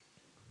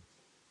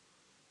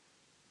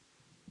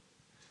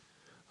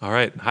All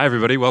right. Hi,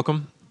 everybody.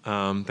 Welcome.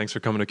 Thanks for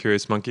coming to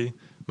Curious Monkey.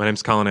 My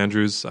name's Colin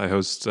Andrews. I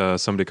host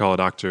Somebody Call a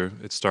Doctor.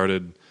 It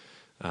started,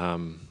 I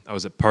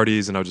was at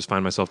parties, and I would just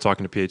find myself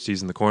talking to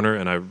PhDs in the corner,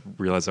 and I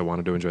realized I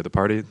wanted to enjoy the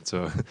party,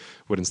 so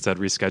would instead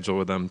reschedule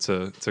with them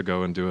to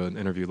go and do an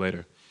interview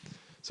later.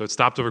 So it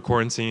stopped over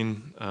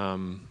quarantine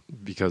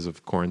because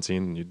of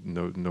quarantine. You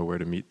know where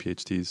to meet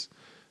PhDs.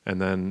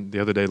 And then the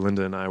other day,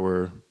 Linda and I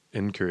were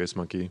in Curious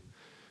Monkey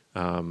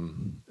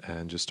and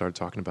just started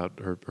talking about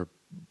her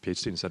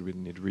PhD and said we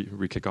need to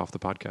re-kick off the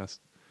podcast.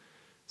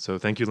 So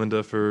thank you,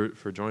 Linda,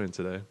 for joining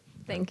today.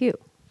 Thank you.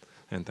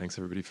 And thanks,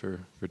 everybody,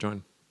 for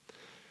joining.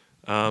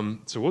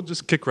 So we'll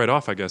just kick right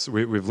off, I guess.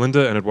 We have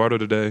Linda and Eduardo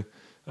today.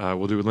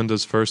 We'll do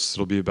Linda's first.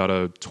 It'll be about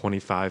a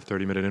 25,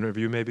 30-minute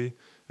interview maybe,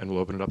 and we'll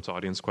open it up to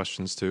audience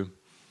questions too,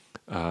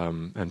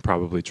 and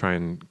probably try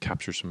and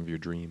capture some of your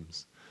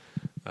dreams.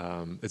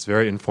 It's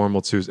very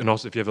informal too, and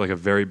also if you have like a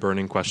very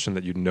burning question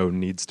that you know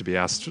needs to be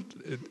asked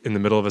in the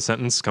middle of a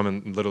sentence, come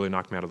and literally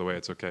knock me out of the way.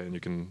 It's okay, and you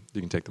can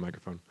take the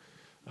microphone.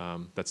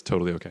 That's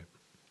totally okay.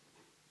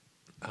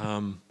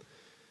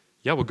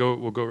 Yeah, we'll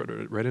go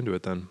right into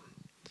it then.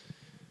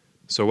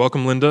 So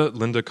welcome, Linda.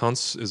 Linda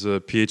Koncz is a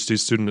PhD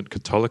student at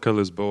Catolica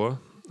Lisboa,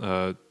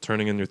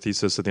 turning in your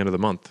thesis at the end of the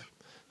month.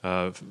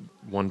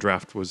 One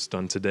draft was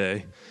done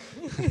today.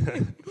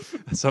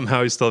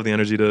 Somehow you still have the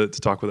energy to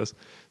talk with us.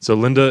 So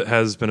Linda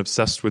has been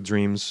obsessed with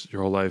dreams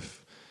your whole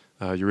life.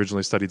 You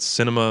originally studied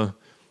cinema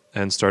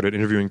and started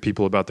interviewing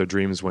people about their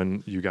dreams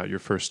when you got your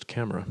first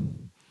camera.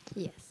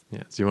 Yes.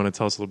 Yeah. So you want to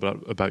tell us a little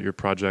bit about your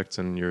project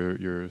and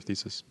your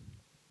thesis?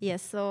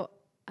 Yes. So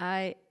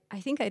I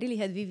think I really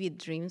had vivid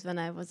dreams when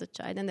I was a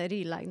child, and I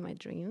really liked my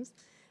dreams.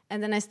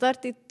 And then I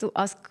started to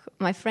ask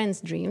my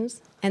friends'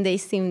 dreams, and they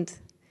seemed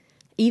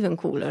even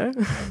cooler.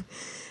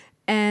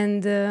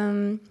 And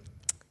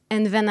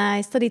when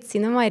I studied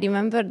cinema, I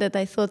remember that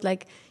I thought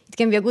like it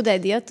can be a good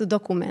idea to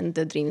document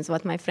the dreams,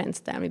 what my friends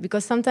tell me,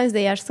 because sometimes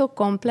they are so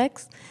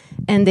complex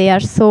and they are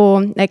so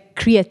like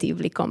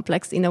creatively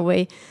complex in a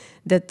way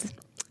that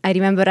I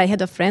remember I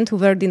had a friend who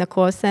worked in a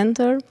call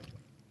center,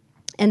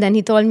 and then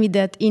he told me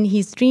that in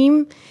his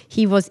dream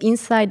he was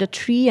inside a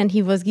tree and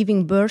he was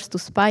giving birth to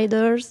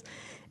spiders.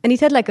 And it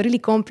had like a really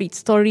complete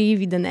story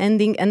with an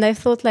ending. And I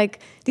thought like,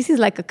 this is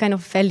like a kind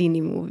of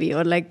Fellini movie,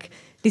 or like,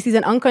 this is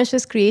an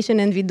unconscious creation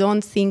and we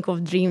don't think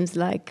of dreams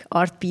like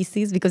art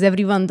pieces because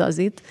everyone does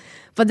it.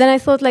 But then I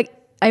thought like,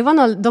 I want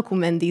to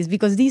document these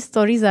because these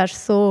stories are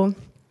so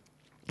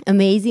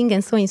amazing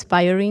and so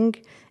inspiring.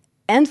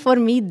 And for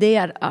me, they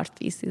are art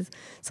pieces.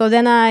 So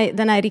then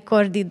I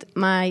recorded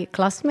my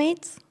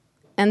classmates,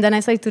 and then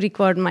I started to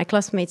record my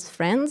classmates'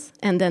 friends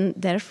and then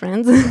their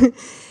friends.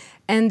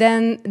 And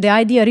then the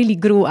idea really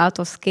grew out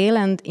of scale,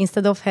 and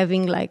instead of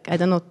having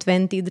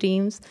 20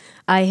 dreams,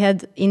 I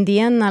had in the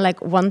end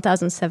like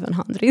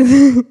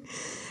 1,700.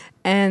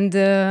 And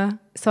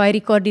so I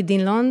recorded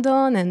in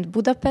London and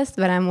Budapest,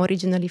 where I'm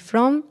originally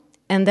from,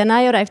 and then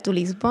I arrived to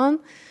Lisbon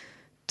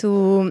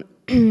to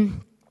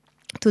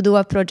do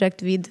a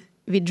project with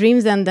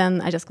dreams, and then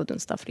I just couldn't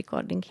stop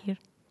recording here.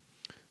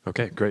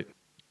 Okay, great.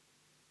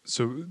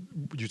 So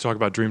you talk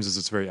about dreams as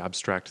this very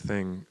abstract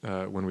thing.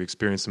 When we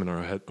experience them in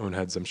our own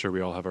heads, I'm sure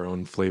we all have our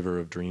own flavor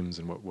of dreams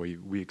and what we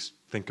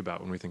think about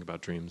when we think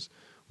about dreams.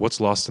 What's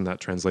lost in that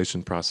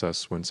translation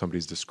process when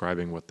somebody's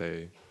describing what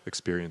they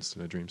experienced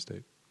in a dream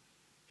state?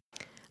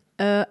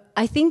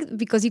 I think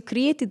because you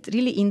create it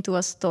really into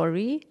a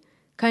story,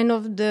 kind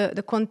of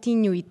the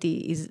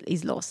continuity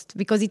is lost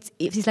because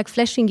it's like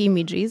flashing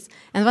images.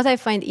 And what I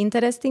find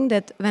interesting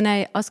that when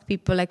I ask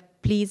people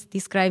like, please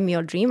describe me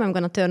your dream, I'm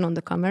going to turn on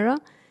the camera.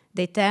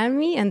 They tell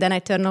me, and then I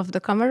turn off the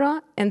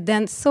camera, and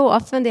then so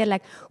often they're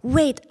like,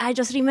 wait, I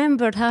just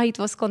remembered how it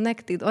was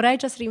connected, or I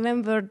just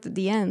remembered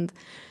the end.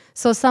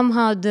 So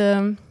somehow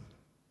the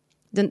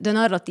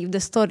narrative, the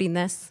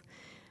storyness,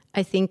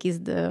 I think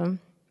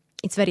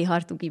it's very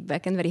hard to give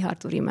back and very hard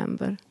to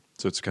remember.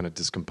 So it's kind of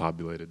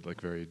discombobulated, like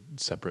very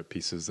separate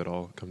pieces that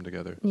all come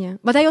together. Yeah,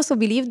 but I also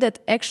believe that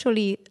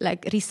actually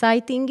like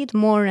reciting it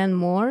more and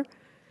more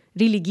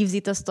really gives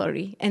it a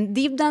story. And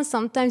deep down,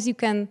 sometimes you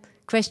can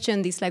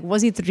question this, like,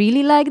 was it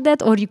really like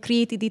that? Or you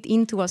created it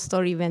into a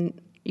story when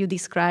you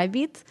describe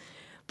it?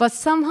 But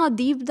somehow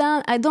deep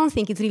down, I don't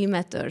think it really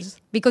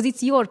matters because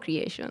it's your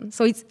creation.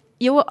 So it's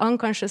you're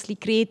unconsciously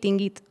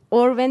creating it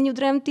or when you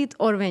dreamt it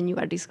or when you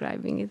are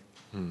describing it.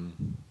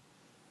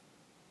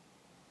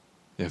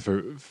 Yeah,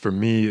 for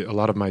me, a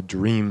lot of my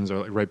dreams are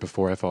like right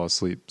before I fall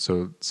asleep.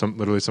 So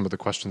literally some of the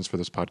questions for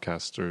this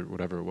podcast or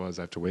whatever it was,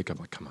 I have to wake up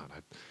like, come on,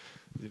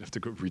 you'd have to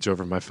go reach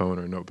over my phone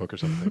or a notebook or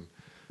something.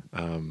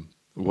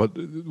 Where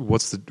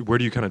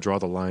do you kind of draw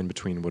the line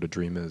between what a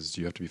dream is?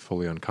 Do you have to be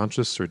fully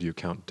unconscious, or do you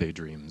count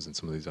daydreams and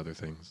some of these other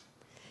things?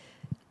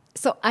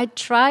 So I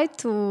try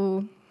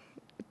to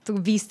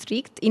be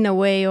strict in a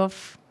way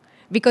of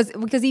because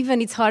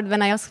even it's hard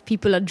when I ask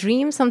people a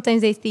dream.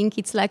 Sometimes they think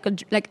it's like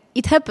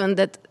it happened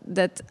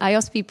that I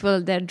asked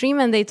people their dream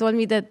and they told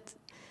me that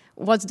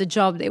what's the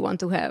job they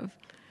want to have.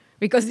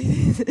 Because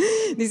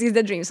this is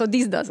the dream, so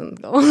this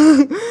doesn't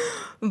go.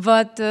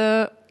 But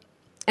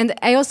And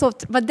I also,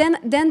 but then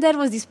there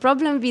was this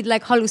problem with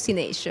like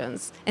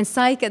hallucinations and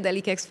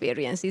psychedelic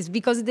experiences,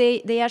 because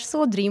they are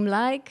so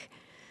dreamlike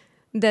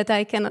that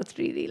I cannot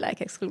really like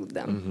exclude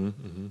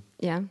them.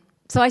 Yeah.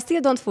 So I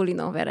still don't fully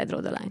know where I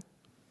draw the line.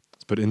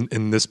 But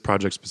in this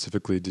project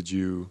specifically, did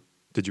you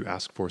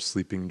ask for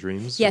sleeping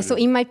dreams? Yeah, so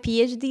in my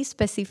PhD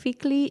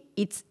specifically,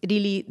 it's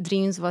really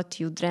dreams what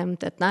you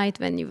dreamt at night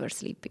when you were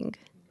sleeping.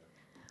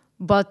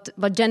 But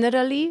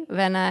generally,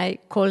 when I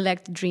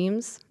collect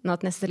dreams,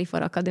 not necessarily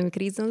for academic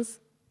reasons,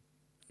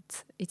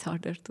 it's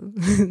harder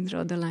to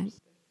draw the line.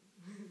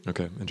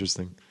 Okay,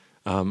 interesting.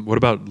 What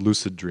about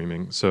lucid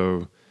dreaming?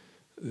 So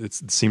it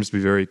seems to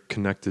be very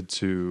connected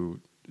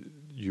to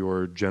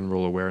your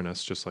general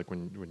awareness, just like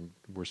when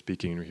we're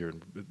speaking or here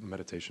in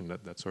meditation,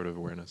 that sort of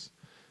awareness,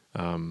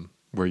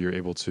 where you're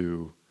able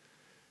to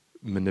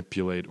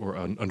manipulate or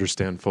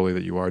understand fully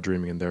that you are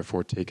dreaming and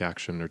therefore take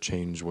action or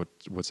change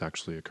what's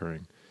actually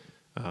occurring.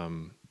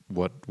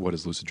 What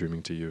is lucid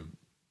dreaming to you?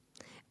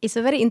 It's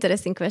a very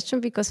interesting question,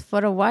 because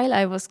for a while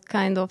I was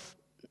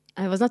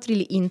not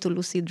really into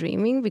lucid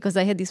dreaming, because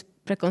I had this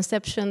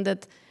preconception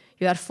that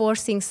you are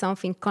forcing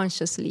something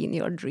consciously in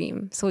your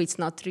dream. So it's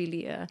not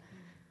really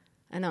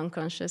an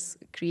unconscious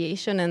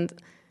creation, and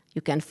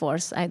you can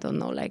force, I don't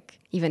know, like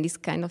even these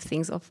kind of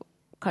things of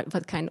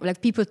what kind of,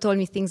 like people told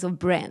me things of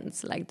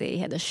brands, like they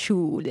had a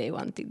shoe, they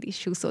wanted this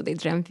shoe, so they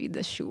dreamt with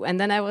the shoe. And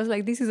then I was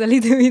like, this is a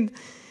little bit,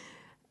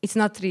 it's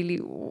not really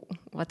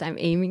what I'm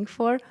aiming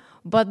for.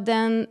 But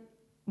then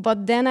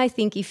I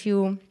think if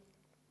you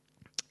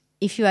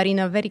are in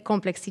a very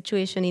complex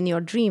situation in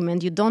your dream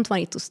and you don't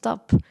want it to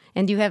stop,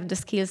 and you have the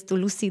skills to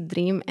lucid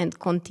dream and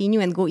continue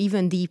and go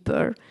even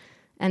deeper,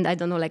 and I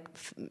don't know, like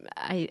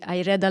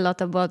I read a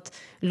lot about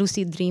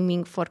lucid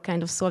dreaming for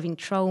kind of solving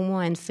trauma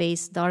and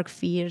face dark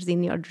fears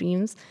in your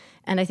dreams,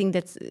 and I think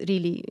that's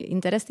really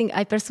interesting.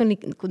 I personally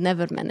could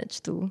never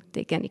manage to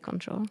take any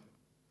control,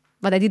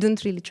 but I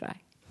didn't really try.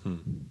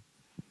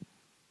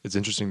 It's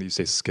interesting that you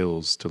say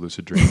skills to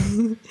lucid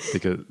dreaming.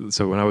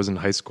 So when I was in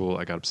high school,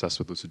 I got obsessed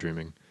with lucid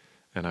dreaming.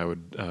 And I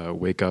would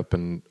wake up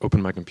and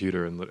open my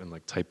computer and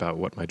like type out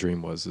what my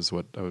dream was. Is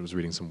what I was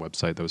reading some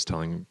website that was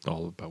telling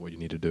all about what you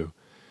need to do.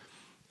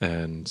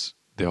 And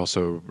they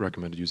also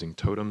recommended using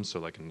totems, so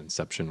like an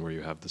Inception where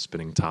you have the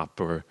spinning top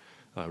or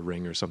a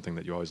ring or something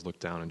that you always look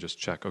down and just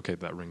check, okay,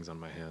 that ring's on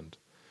my hand.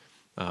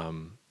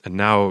 And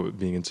now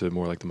being into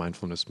more like the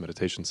mindfulness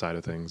meditation side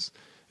of things,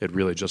 it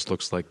really just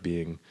looks like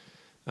being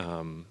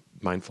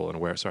mindful and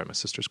aware. Sorry, my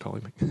sister's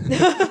calling me.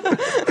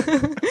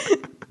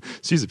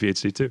 She's a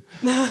PhD too.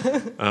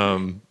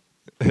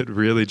 It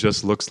really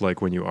just looks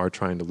like when you are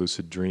trying to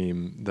lucid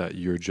dream that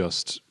you're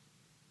just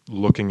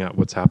looking at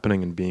what's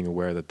happening and being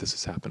aware that this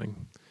is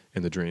happening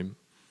in the dream.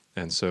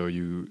 And so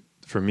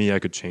for me, I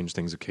could change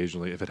things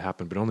occasionally if it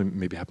happened, but it only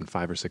maybe happened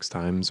 5 or 6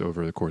 times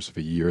over the course of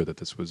a year that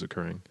this was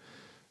occurring.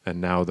 And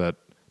now that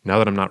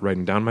I'm not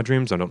writing down my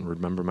dreams, I don't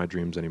remember my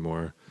dreams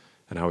anymore.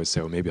 And I always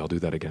say, maybe I'll do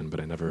that again, but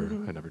I never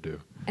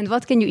do. And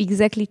what can you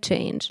exactly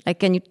change? Like,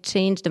 can you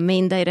change the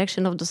main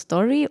direction of the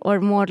story, or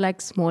more like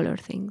smaller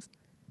things?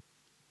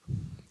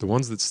 The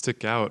ones that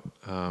stick out,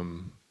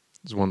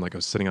 there's one like I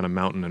was sitting on a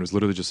mountain, and it was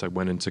literally just I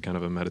went into kind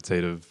of a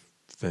meditative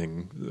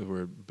thing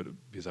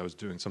because I was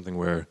doing something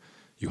where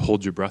you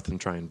hold your breath and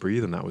try and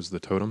breathe, and that was the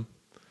totem.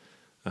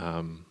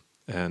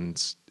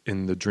 And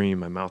in the dream,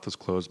 my mouth was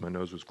closed, my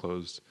nose was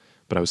closed,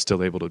 but I was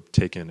still able to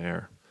take in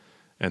air.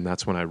 And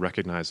that's when I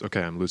recognized,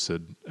 okay, I'm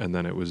lucid. And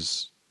then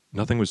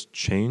nothing was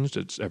changed.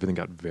 Everything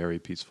got very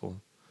peaceful.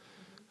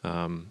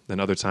 And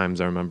other times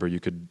I remember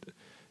you could,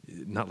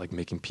 not like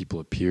making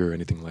people appear or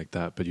anything like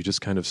that, but you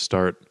just kind of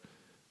start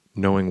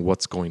knowing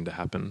what's going to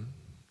happen.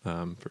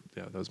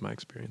 That was my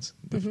experience.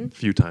 The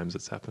few times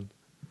it's happened.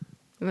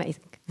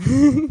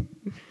 Amazing.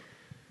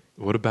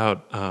 What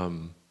about,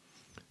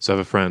 so I have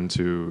a friend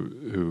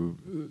who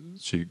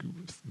she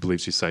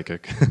believes she's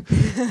psychic.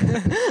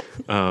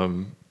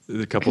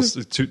 I think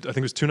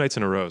it was 2 nights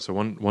in a row. So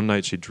one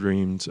night she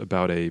dreamed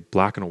about a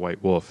black and a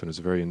white wolf, and it was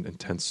a very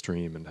intense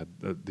dream, and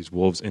had these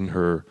wolves in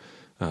her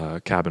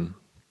cabin.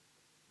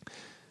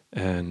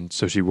 And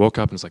so she woke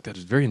up and was like, that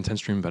is a very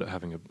intense dream about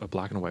having a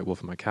black and a white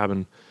wolf in my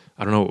cabin.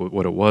 I don't know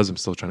what it was. I'm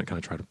still trying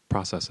to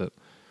process it.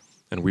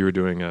 And we were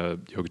doing a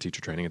yoga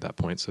teacher training at that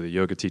point. So the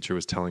yoga teacher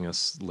was telling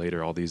us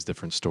later all these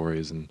different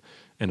stories, and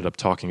ended up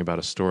talking about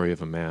a story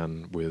of a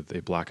man with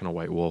a black and a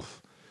white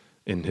wolf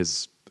in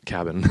his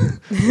cabin,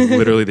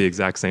 literally the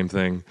exact same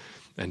thing.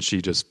 And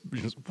she just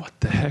what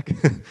the heck?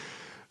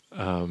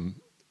 And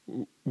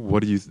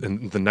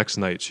the next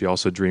night she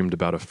also dreamed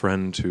about a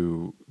friend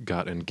who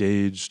got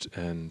engaged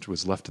and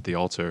was left at the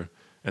altar.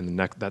 And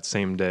that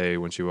same day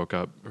when she woke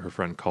up, her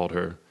friend called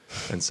her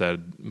and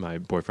said, I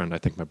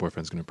think my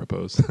boyfriend's going to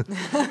propose.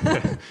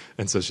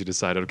 And so she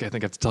decided, okay, I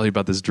think I have to tell you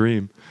about this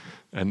dream.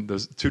 And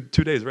those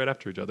two days right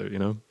after each other,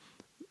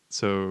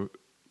 So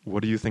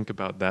what do you think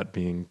about that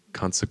being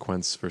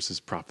consequence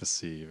versus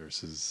prophecy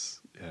versus,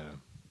 yeah?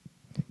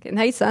 Okay,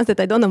 now it sounds that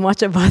I don't know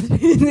much about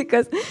it,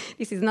 because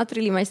this is not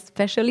really my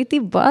specialty,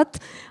 but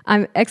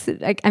I'm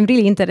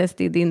really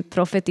interested in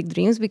prophetic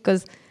dreams,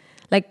 because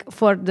like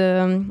for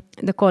the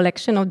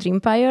collection of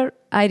Dreampire,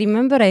 I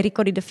remember I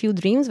recorded a few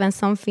dreams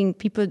when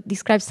people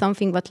described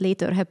something what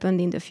later happened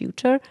in the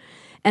future.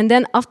 And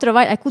then after a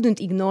while, I couldn't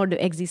ignore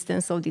the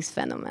existence of this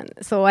phenomenon.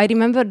 So I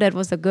remember there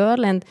was a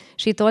girl, and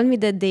she told me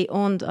that they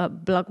owned a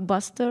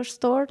Blockbuster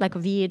store, like a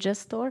VHS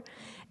store.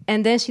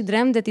 And then she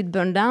dreamt that it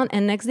burned down,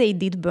 and next day it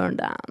did burn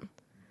down.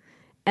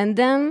 And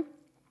then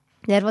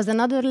there was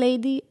another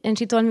lady, and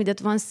she told me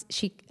that once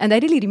and I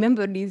really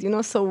remember these,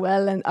 so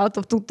well, and out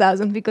of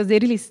 2000, because they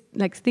really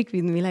stick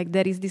with me. Like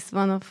there is this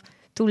one of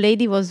two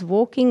lady was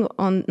walking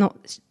on, no,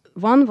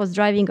 one was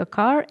driving a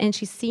car, and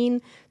she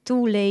seen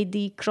two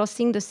lady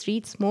crossing the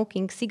street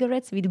smoking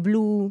cigarettes with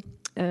blue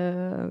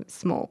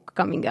smoke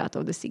coming out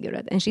of the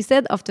cigarette. And she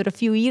said after a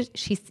few years,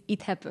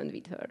 it happened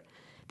with her.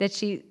 That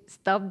she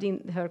stopped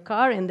in her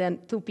car, and then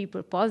two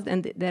people paused,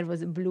 and there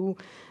was a blue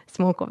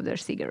smoke of their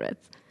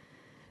cigarettes.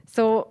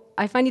 So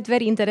I find it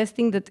very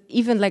interesting that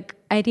even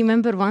I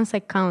remember once I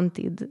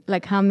counted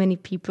how many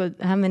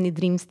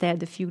dreams tell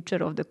the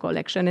future of the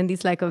collection, and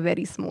it's a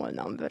very small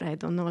number. I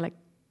don't know,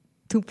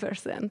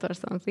 2% or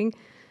something.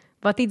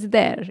 But it's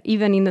there,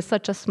 even in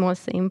such a small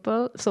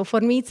sample. So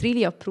for me, it's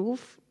really a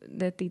proof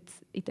that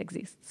it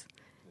exists.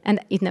 And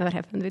it never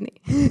happened with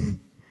me.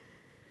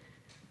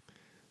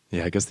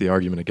 Yeah, I guess the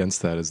argument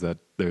against that is that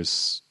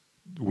there's,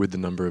 with the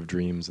number of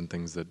dreams and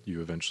things that you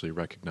eventually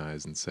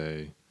recognize and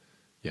say,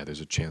 yeah,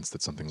 there's a chance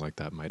that something like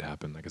that might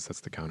happen. I guess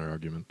that's the counter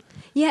argument.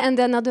 Yeah, and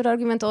another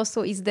argument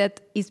also is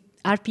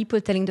are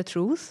people telling the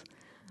truth?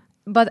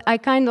 But I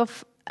kind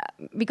of,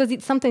 because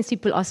sometimes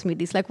people ask me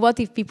this, what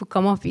if people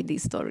come up with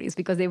these stories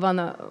because they want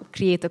to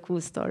create a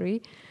cool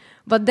story?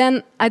 But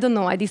then, I don't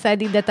know, I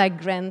decided that I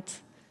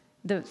grant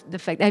the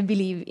fact I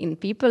believe in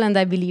people, and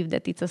I believe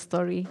that it's a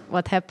story,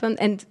 what happened.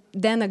 And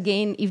then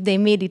again, if they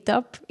made it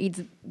up,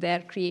 it's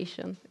their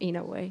creation in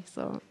a way.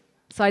 So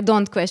I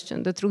don't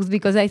question the truth,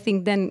 because I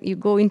think then you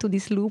go into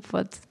this loop,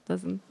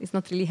 it's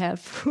not really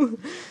helpful.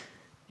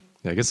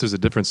 Yeah, I guess there's a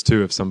difference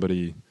too if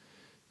somebody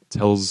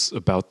tells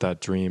about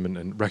that dream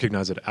and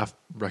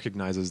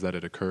recognizes that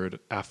it occurred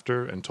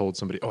after and told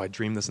somebody, oh, I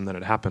dreamed this and then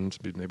it happened.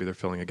 Maybe they're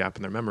filling a gap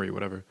in their memory,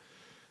 whatever.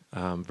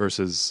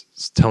 Versus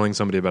telling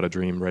somebody about a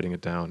dream, writing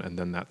it down, and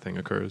then that thing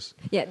occurs.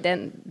 Yeah,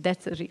 then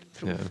that's a real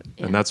proof.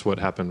 Yeah. And that's what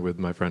happened with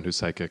my friend who's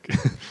psychic,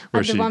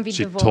 where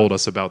she told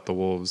us about the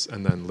wolves,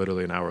 and then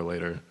literally an hour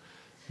later,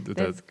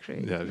 that's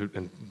crazy. Yeah,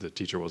 and the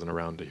teacher wasn't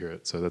around to hear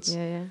it. So that's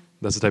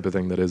the type of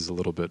thing that is a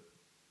little bit.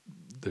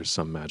 There's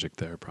some magic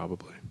there,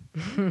 probably.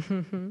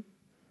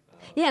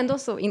 Yeah, and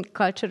also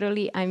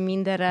culturally, I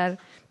mean, there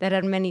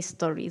are many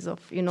stories of,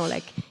 in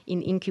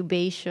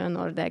incubation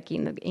or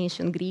in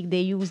ancient Greek,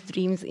 they use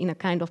dreams in a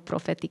kind of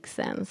prophetic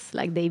sense.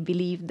 Like they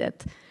believe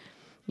that,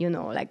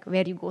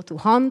 where you go to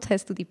hunt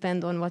has to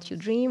depend on what you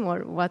dream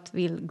or what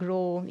will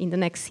grow in the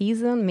next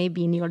season.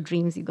 Maybe in your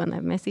dreams you're gonna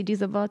have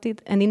messages about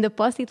it. And in the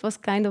past it was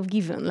kind of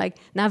given.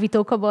 Now we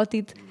talk about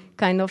it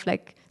kind of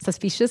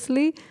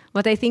suspiciously,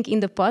 but I think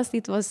in the past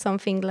it was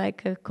something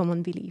like a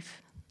common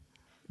belief.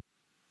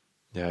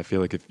 Yeah, I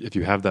feel like if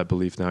you have that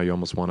belief now, you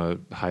almost want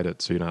to hide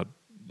it so you're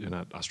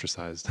not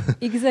ostracized.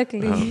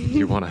 Exactly.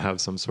 You want to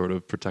have some sort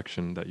of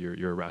protection that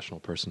you're a rational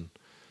person.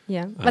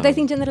 Yeah, but I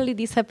think generally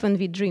this happened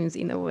with dreams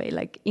in a way.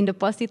 In the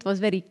past, it was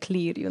very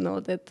clear,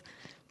 that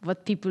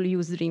what people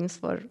use dreams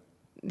for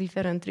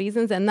different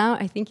reasons, and now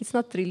I think it's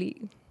not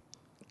really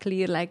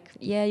clear.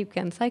 You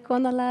can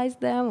psychoanalyze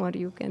them or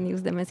you can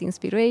use them as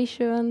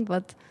inspiration,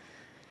 but.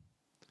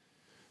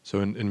 So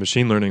in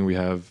machine learning, we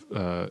have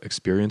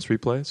experience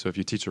replay. So if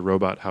you teach a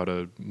robot how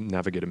to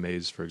navigate a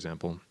maze, for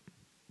example,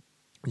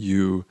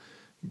 you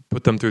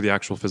put them through the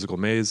actual physical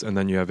maze, and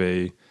then you have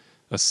a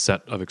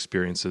set of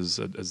experiences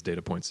as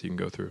data points that you can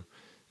go through.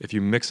 If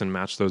you mix and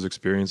match those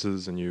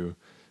experiences and you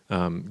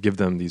give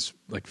them these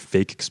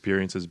fake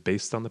experiences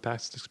based on the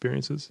past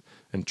experiences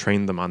and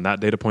train them on that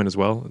data point as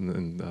well,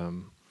 and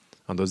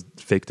on those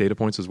fake data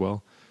points as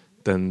well,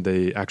 then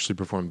they actually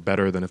perform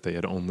better than if they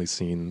had only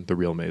seen the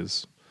real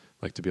maze.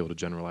 To be able to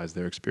generalize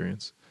their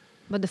experience.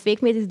 But the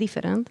fake maze is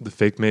different. The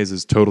fake maze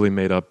is totally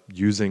made up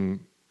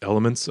using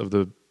elements of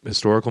the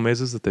historical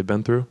mazes that they've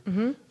been through,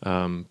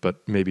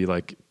 but maybe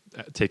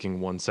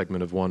taking one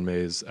segment of one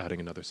maze, adding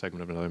another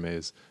segment of another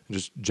maze, and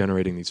just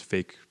generating these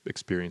fake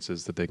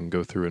experiences that they can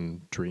go through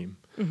and dream.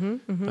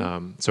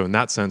 So in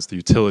that sense, the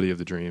utility of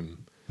the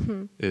dream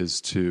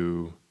is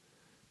to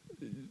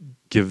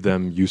give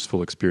them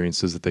useful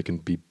experiences that they can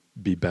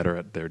be better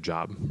at their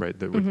job, right?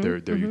 With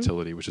their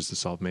utility, which is to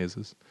solve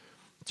mazes.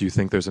 Do you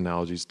think there's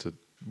analogies to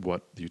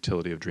what the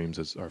utility of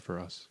dreams are for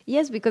us?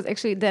 Yes, because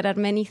actually there are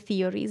many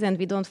theories and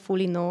we don't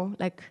fully know,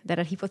 there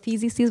are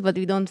hypotheses, but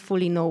we don't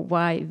fully know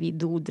why we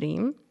do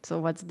dream. So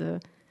what's the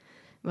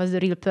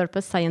real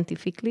purpose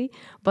scientifically?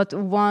 But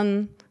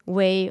one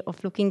way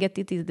of looking at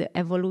it is the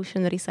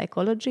evolutionary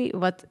psychology,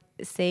 what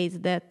says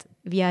that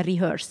we are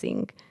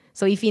rehearsing.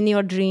 So if in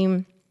your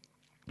dream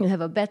you have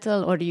a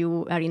battle or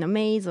you are in a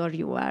maze or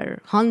you are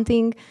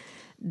hunting,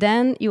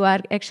 then you are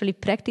actually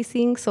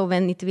practicing. So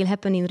when it will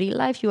happen in real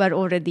life, you are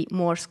already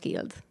more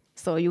skilled.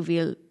 So you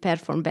will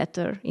perform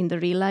better in the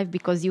real life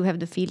because you have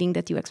the feeling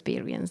that you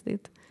experienced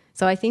it.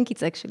 So I think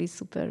it's actually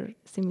super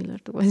similar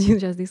to what you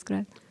just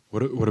described.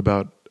 What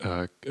about,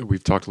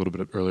 we've talked a little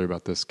bit earlier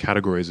about this,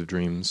 categories of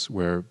dreams,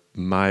 where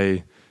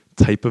my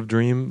type of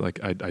dream, like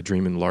I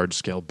dream in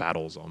large-scale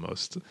battles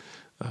almost,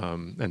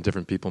 and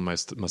different people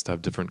must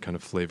have different kind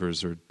of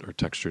flavors or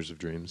textures of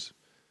dreams.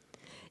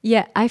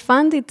 Yeah, I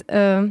found it,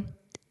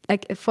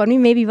 like for me,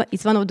 maybe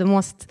it's one of the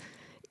most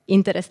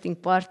interesting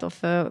part of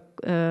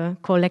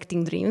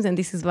collecting dreams, and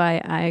this is why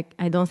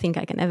I don't think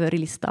I can ever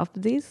really stop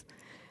this,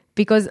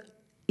 because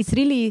it's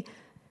really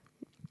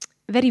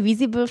very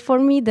visible for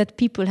me that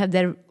people have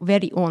their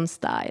very own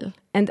style.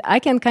 And I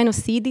can kind of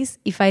see this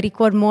if I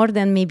record more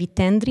than maybe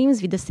 10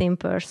 dreams with the same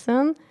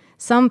person,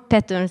 some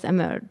patterns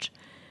emerge.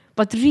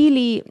 But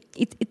really,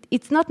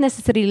 it's not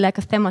necessarily like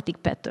a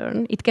thematic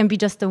pattern. It can be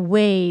just a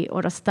way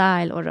or a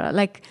style or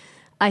like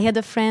I had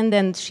a friend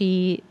and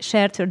she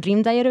shared her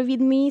dream diary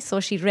with me. So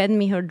she read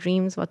me her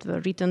dreams, what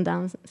were written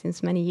down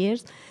since many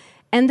years.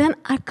 And then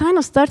I kind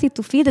of started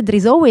to feel that there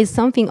is always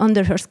something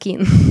under her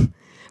skin.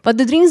 But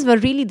the dreams were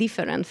really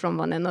different from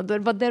one another,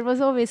 but there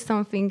was always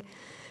something.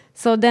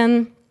 So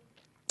then,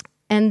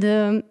 and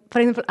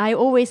for example, I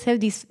always have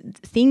this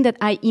thing that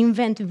I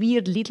invent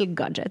weird little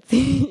gadgets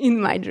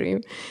in my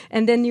dream.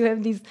 And then you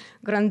have this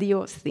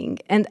grandiose thing.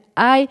 And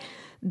I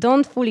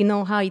don't fully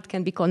know how it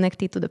can be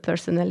connected to the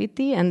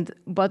personality,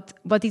 but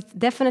it's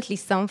definitely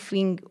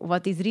something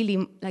what is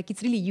really, like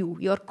it's really you.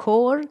 Your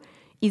core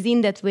is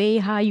in that way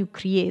how you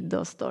create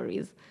those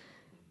stories.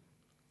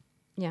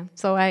 Yeah,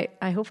 so I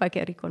hope I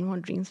can record more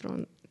dreams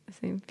from the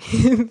same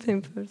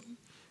person.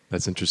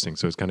 That's interesting.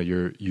 So it's kind of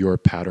your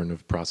pattern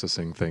of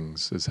processing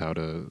things is how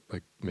to,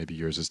 like, maybe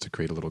yours is to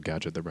create a little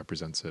gadget that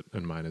represents it,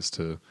 and mine is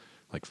to,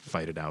 like,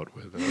 fight it out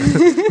with.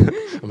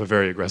 I'm a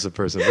very aggressive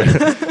person.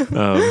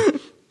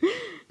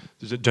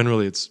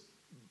 Generally, it's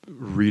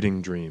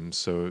reading dreams.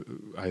 So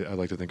I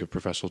like to think of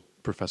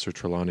Professor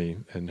Trelawney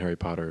in Harry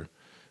Potter,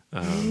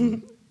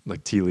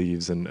 like tea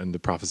leaves and the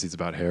prophecies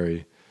about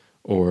Harry,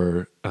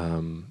 or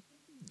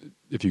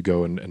if you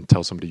go and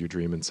tell somebody your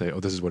dream and say,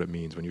 oh, this is what it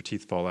means when your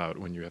teeth fall out,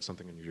 when you have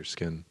something in your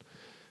skin.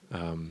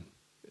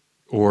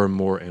 Or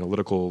more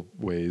analytical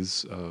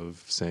ways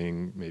of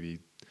saying maybe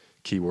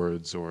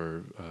keywords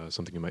or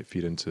something you might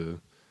feed into,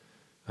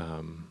 I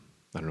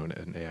don't know,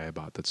 an AI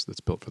bot that's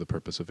built for the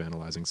purpose of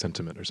analyzing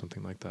sentiment or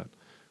something like that.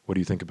 What do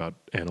you think about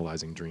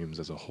analyzing dreams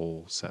as a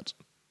whole set?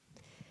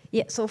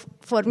 Yeah, so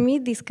for me,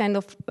 this kind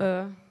of,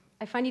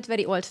 I find it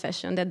very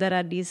old-fashioned that there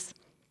are these,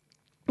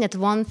 that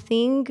one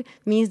thing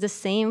means the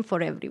same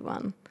for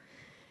everyone.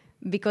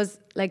 Because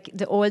like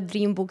the old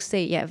dream books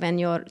say, yeah, when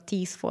your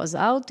teeth falls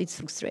out, it's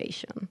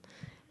frustration.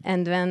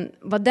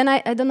 But then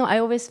I don't know, I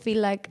always feel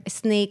like a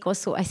snake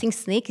also, I think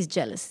snake is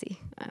jealousy,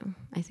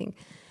 I think.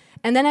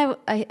 And then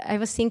I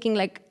was thinking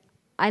like,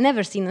 I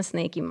never seen a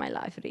snake in my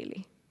life,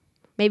 really.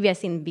 Maybe I've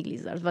seen big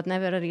lizards, but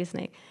never a real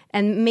snake.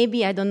 And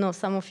maybe, I don't know,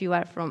 some of you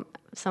are from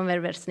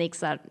somewhere where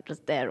snakes are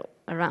just there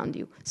around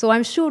you. So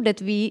I'm sure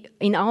that we,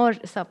 in our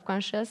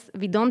subconscious,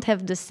 we don't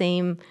have the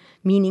same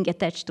meaning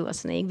attached to a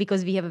snake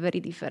because we have a very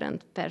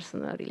different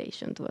personal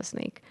relation to a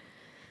snake.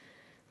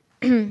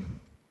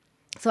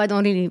 So I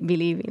don't really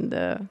believe in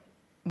the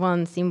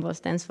one symbol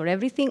stands for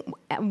everything.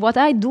 What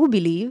I do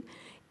believe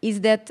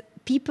is that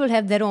people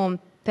have their own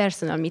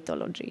personal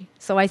mythology.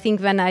 So I think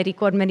when I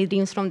record many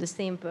dreams from the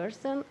same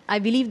person, I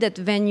believe that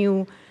when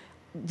you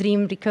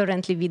dream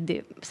recurrently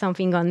with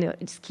something on your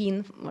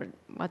skin, or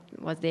what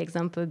was the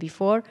example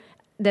before,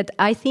 that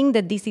I think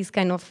that this is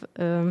kind of,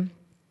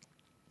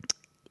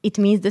 it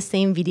means the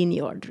same within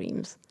your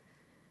dreams.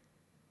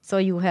 So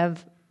you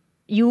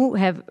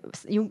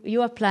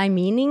apply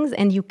meanings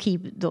and you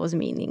keep those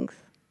meanings.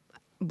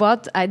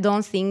 But I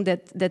don't think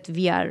that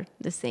we are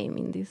the same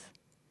in this.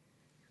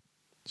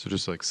 So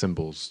just like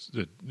symbols,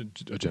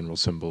 a general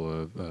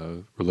symbol,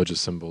 a religious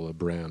symbol, a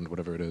brand,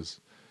 whatever it is,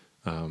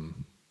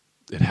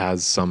 it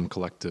has some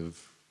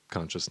collective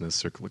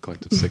consciousness or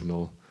collective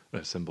signal,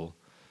 symbol,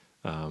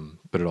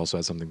 but it also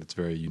has something that's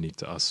very unique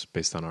to us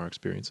based on our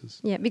experiences.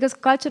 Yeah, because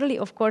culturally,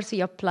 of course,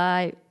 we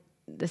apply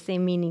the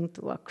same meaning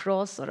to a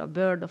cross or a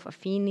bird of a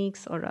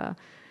phoenix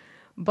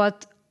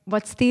but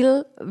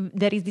still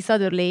there is this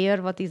other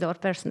layer, what is our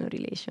personal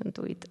relation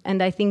to it.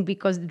 And I think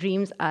because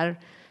dreams are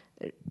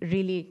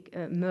really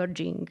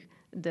merging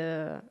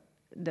the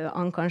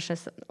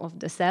unconscious of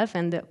the self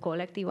and the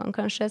collective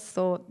unconscious,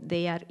 so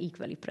they are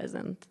equally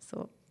present.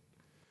 So,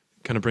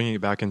 kind of bringing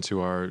it back into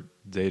our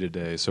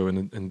day-to-day. So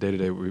in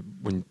day-to-day,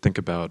 when you think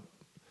about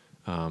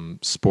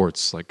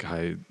sports, like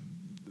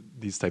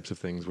these types of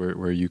things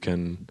where you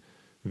can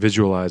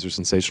visualize or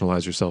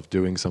sensationalize yourself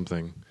doing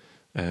something,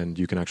 and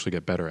you can actually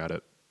get better at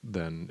it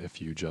than if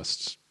you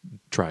just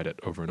tried it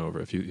over and over.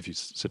 If you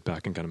sit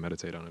back and kind of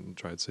meditate on it and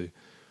try to see.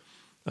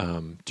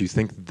 Do you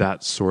think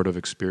that sort of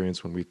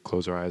experience when we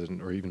close our eyes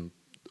or even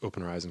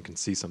open our eyes and can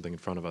see something in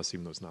front of us,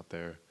 even though it's not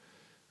there,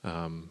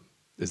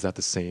 is that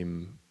the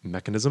same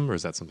mechanism or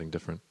is that something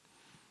different?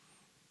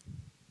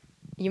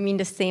 You mean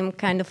the same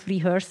kind of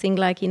rehearsing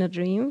like in a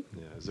dream?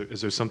 Yeah.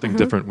 Is there something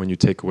different when you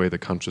take away the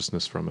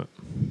consciousness from it?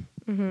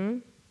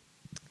 The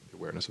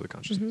awareness of the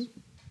consciousness.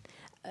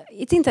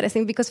 It's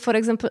interesting because, for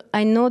example,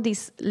 I know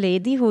this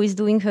lady who is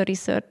doing her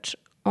research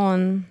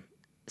on,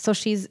 so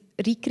she's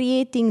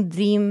recreating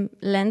dream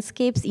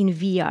landscapes in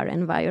VR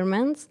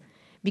environments,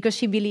 because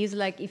she believes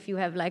like if you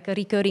have like a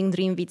recurring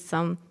dream with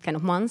some kind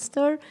of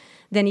monster,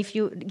 then if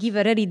you give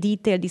a very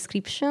detailed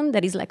description,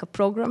 there is like a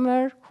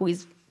programmer who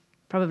is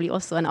probably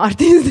also an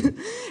artist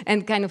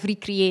and kind of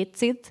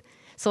recreates it.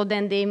 So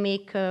then they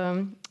make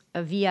a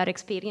VR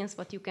experience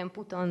what you can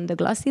put on the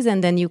glasses,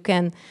 and then you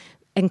can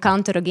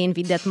encounter again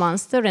with that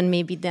monster, and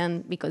maybe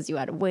then, because you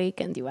are awake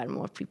and you are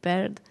more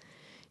prepared,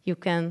 you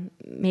can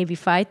maybe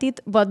fight it.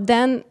 But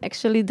then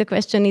actually the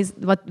question is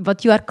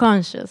what you are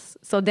conscious.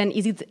 So then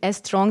is it as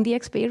strong the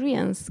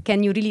experience?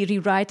 Can you really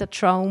rewrite a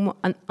trauma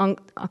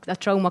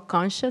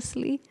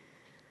consciously?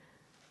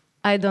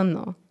 I don't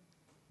know.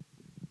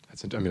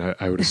 I mean,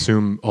 I would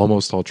assume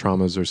almost all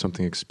traumas are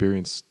something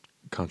experienced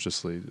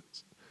consciously.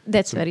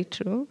 That's very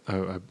true.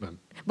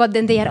 But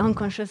then they are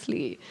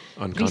unconsciously.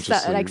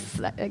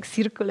 Like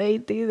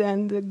circulated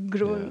and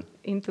grown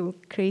into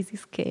crazy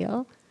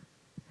scale.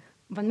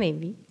 But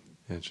maybe.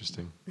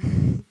 Interesting.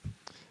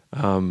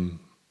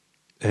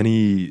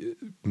 Any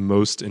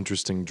most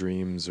interesting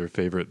dreams or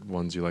favorite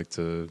ones you like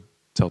to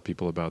tell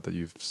people about that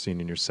you've seen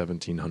in your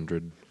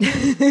 1,700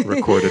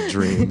 recorded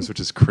dreams, which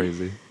is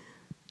crazy?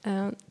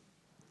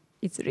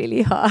 It's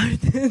really hard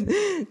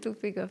to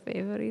pick a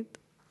favorite.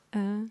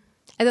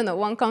 I don't know,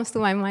 one comes to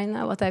my mind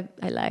now, what I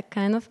like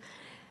kind of.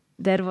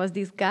 There was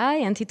this guy,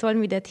 and he told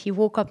me that he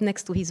woke up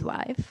next to his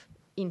wife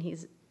in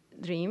his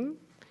dream.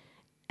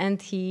 And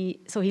he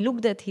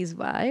looked at his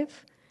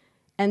wife,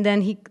 and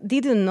then he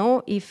didn't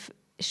know if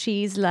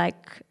she is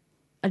like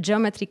a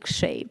geometric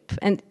shape.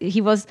 And he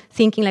was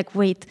thinking like,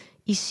 wait,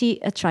 is she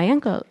a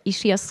triangle? Is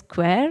she a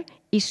square?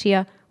 Is she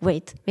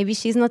wait, maybe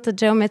she's not a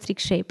geometric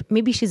shape.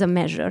 Maybe she's a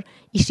measure.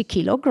 Is she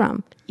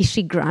kilogram? Is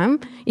she gram?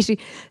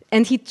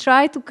 And he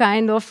tried to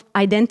kind of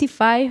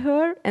identify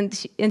her, and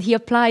he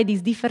applied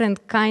these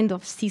different kind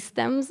of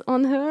systems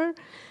on her.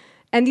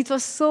 And it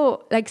was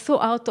so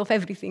out of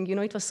everything,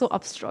 it was so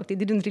abstract. It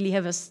didn't really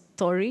have a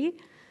story.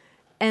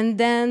 And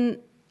then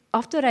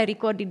after I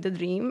recorded the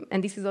dream,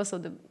 and this is also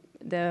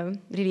the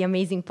really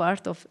amazing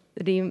part of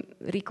dream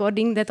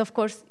recording, that of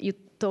course you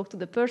talk to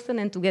the person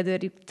and together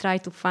you try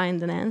to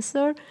find an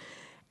answer.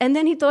 And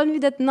then he told me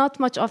that not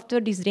much after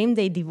this dream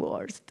they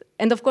divorced.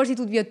 And of course it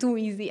would be too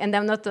easy, and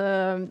I'm not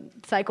a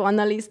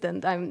psychoanalyst,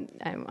 and I'm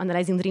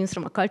analyzing dreams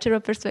from a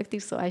cultural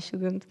perspective, so I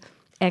shouldn't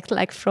act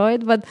like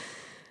Freud, but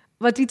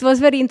it was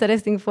very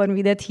interesting for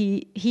me that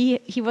he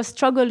was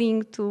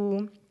struggling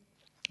to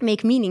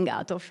make meaning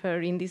out of her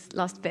in this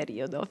last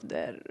period of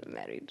their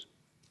marriage.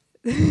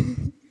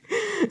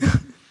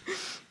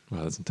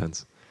 Wow, that's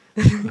intense.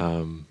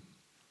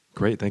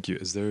 Great, thank you.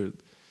 Is there,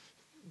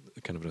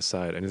 kind of an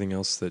aside, anything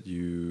else that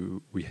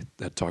we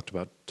had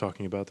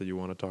talking about that you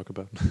want to talk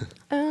about?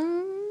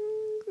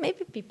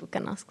 Maybe people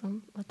can ask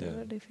them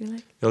whatever they feel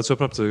like. Yeah, let's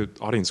open up to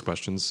audience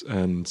questions,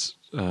 and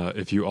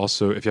if you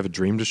have a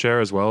dream to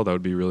share as well, that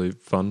would be really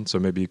fun. So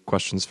maybe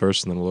questions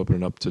first, and then we'll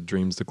open it up to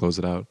dreams to close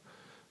it out.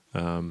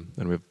 And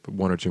we have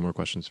one or two more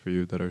questions for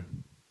you that are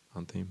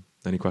on theme.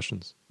 Any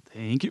questions?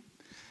 Thank you.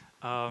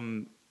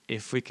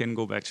 If we can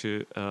go back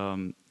to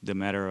the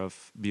matter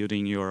of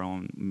building your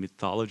own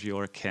mythology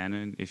or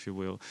canon, if you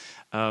will,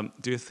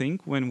 do you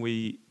think when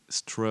we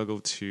struggle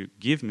to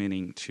give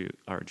meaning to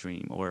our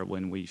dream, or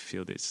when we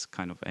feel this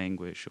kind of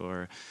anguish,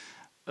 or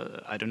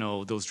I don't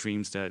know, those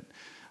dreams that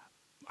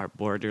are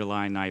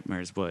borderline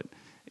nightmares, but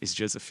it's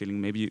just a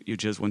feeling, maybe you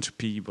just want to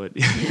pee, but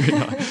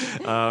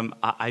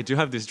I do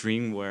have this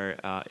dream where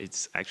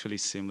it's actually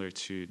similar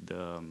to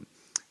the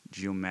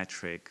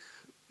geometric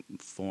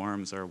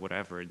forms or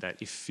whatever,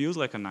 that it feels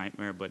like a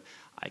nightmare, but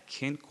I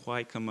can't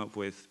quite come up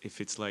with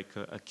if it's like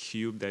a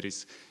cube that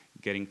is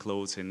getting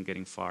close and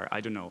getting far.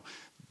 I don't know.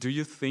 Do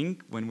you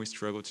think when we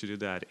struggle to do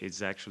that,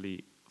 it's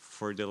actually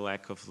for the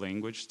lack of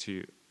language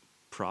to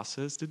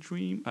process the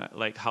dream?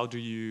 Like, how do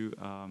you...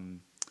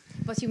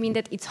 But you mean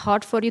that it's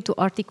hard for you to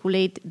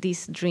articulate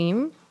this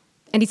dream?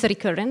 And it's a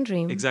recurrent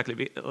dream.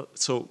 Exactly.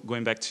 So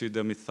going back to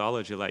the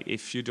mythology, like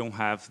if you don't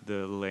have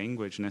the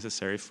language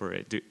necessary for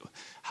it,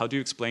 how do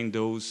you explain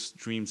those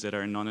dreams that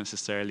are not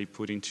necessarily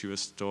put into a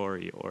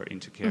story or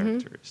into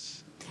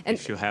characters? And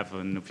if you have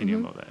an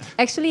opinion about that.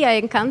 Actually, I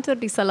encountered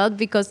this a lot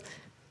because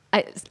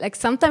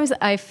sometimes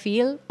I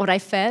feel, or I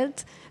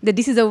felt, that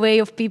this is a way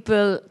of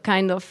people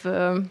kind of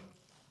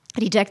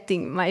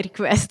rejecting my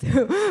request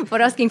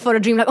for asking for a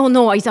dream. Like, oh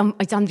no, it's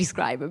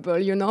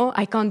undescribable,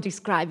 I can't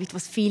describe. It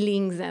was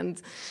feelings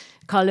and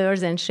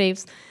colors and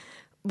shapes.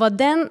 But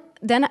then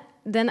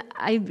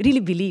I really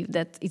believe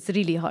that it's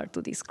really hard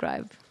to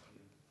describe.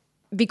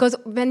 Because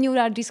when you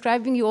are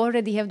describing, you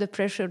already have the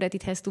pressure that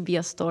it has to be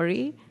a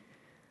story.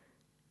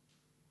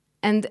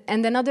 And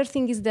another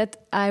thing is that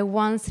I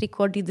once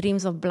recorded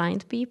dreams of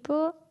blind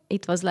people.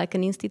 It was like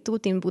an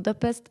institute in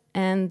Budapest,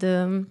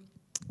 and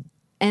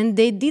and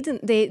they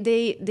didn't.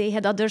 They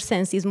had other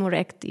senses more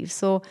active.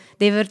 So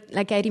they were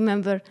like, I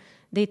remember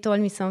they told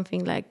me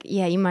something like,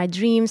 yeah, in my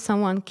dream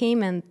someone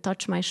came and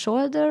touched my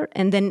shoulder,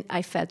 and then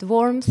I felt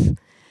warmth.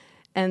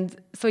 And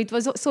so it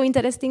was so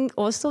interesting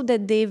also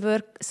that they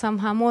were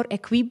somehow more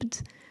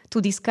equipped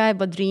to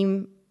describe a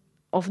dream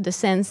of the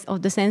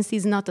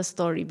senses, not a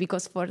story,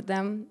 because for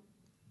them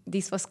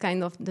this was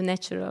kind of the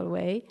natural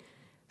way.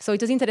 So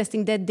it was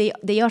interesting that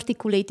they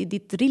articulated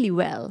it really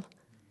well,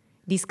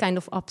 these kind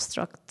of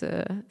abstract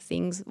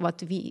things,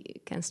 what we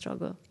can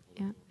struggle.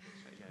 Yeah.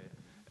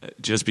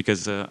 Just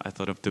because I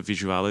thought of the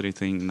visuality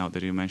thing now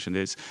that you mentioned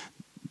this,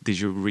 did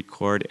you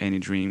record any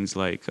dreams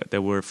like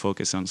that were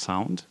focused on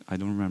sound? I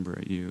don't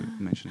remember you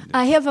mentioning that.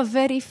 I have a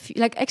very few,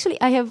 actually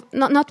I have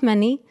not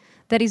many.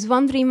 There is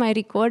one dream I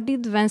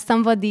recorded when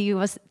somebody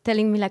was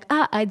telling me like,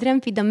 I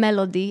dreamt with a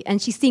melody,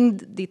 and she sang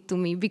it to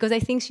me because I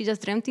think she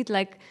just dreamt it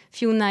like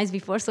few nights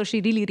before, so she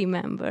really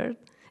remembered.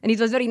 And it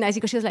was very nice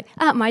because she was like,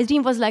 my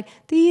dream was like,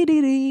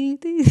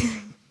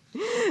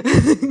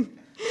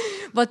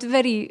 but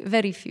very,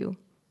 very few.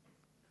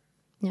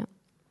 Yeah.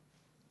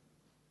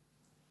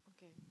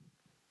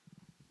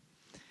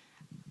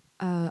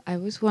 I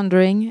was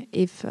wondering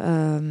if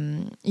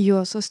you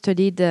also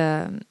studied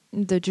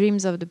the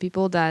dreams of the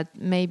people that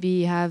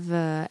maybe have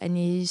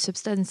any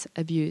substance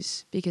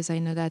abuse, because I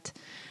know that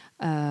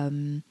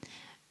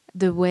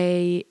the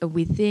way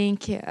we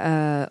think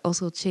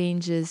also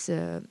changes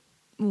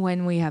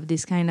when we have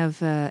this kind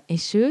of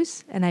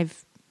issues. And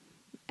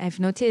I've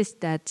noticed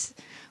that,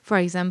 for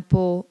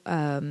example,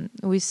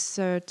 with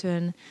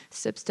certain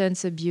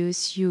substance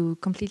abuse, you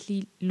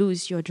completely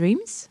lose your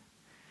dreams.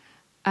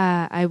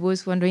 I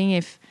was wondering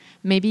if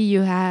maybe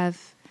you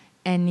have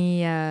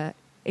any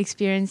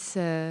experience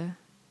that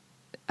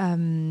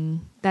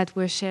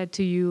were shared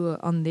to you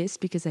on this,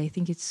 because I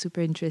think it's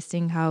super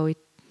interesting how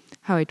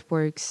it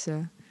works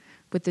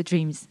with the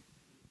dreams.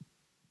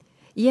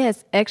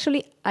 Yes,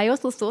 actually, I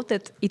also thought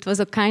that it was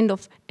a kind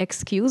of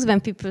excuse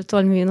when people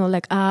told me,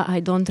 I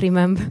don't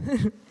remember.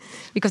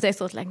 Because I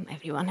thought,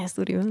 everyone has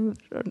to remember.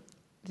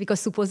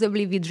 Because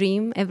supposedly we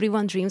dream,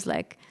 everyone dreams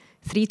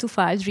 3 to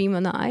 5 dreams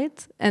a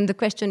night. And the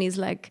question is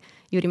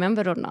you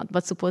remember or not?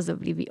 But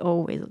supposedly we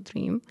always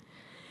dream.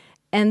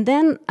 And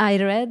then I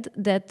read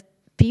that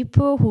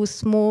people who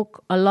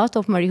smoke a lot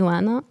of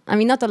marijuana, I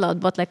mean, not a lot,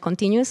 but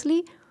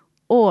continuously,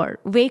 or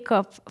wake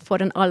up for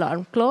an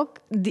alarm clock,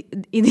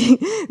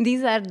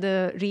 these are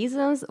the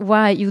reasons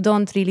why you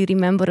don't really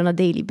remember on a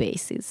daily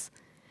basis.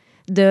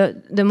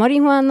 The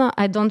marijuana,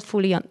 I don't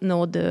fully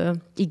know the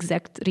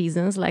exact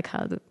reasons, like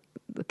how the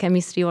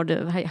chemistry or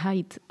how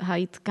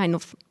it kind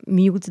of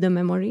mutes the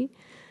memory.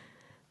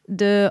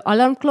 The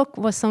alarm clock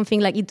was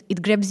something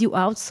it grabs you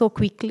out so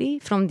quickly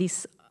from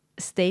this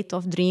state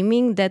of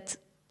dreaming that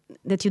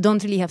you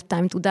don't really have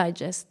time to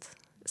digest,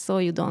 so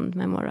you don't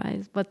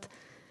memorize. But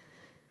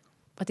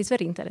it's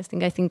very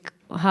interesting, I think,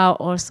 how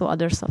also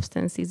other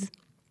substances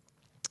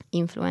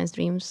influence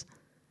dreams.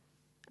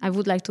 I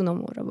would like to know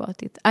more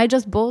about it. I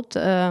just bought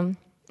a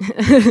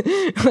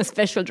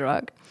special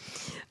drug.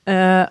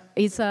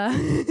 It's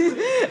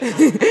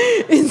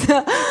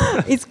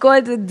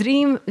called a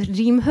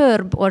dream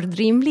herb or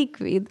dream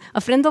liquid.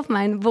 A friend of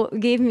mine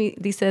gave me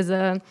this as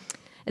a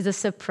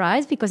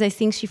surprise, because I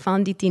think she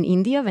found it in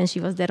India when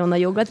she was there on a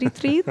yoga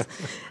retreat,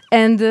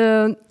 and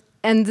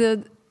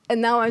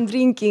now I'm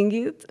drinking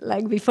it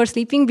before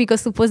sleeping,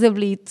 because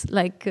supposedly it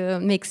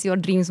makes your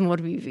dreams more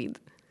vivid.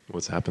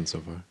 What's happened so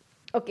far?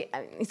 Okay,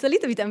 I mean, it's a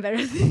little bit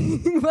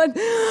embarrassing, but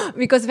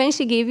because when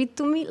she gave it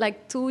to me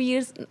 2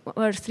 years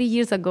or 3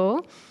 years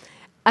ago,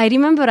 I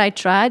remember I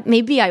tried.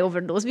 Maybe I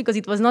overdosed because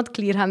it was not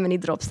clear how many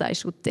drops I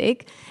should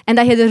take, and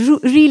I had a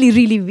really,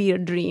 really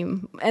weird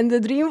dream. And the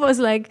dream was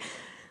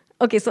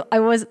okay, so I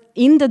was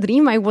in the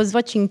dream. I was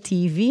watching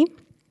TV.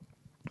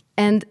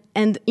 And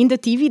in the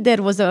TV,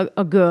 there was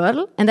a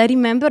girl, and I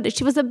remember that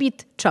she was a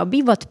bit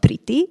chubby but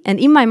pretty. And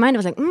in my mind, I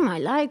was I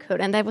like her.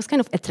 And I was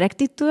kind of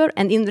attracted to her.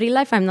 And in real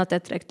life, I'm not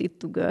attracted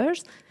to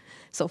girls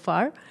so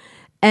far.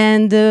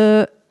 And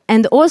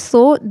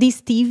also,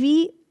 this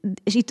TV,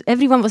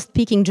 everyone was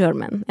speaking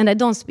German, and I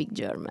don't speak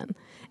German.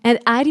 And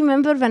I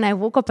remember when I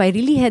woke up, I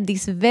really had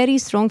this very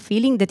strong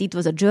feeling that it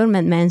was a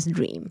German man's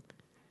dream.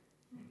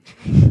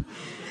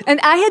 And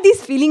I had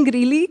this feeling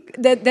really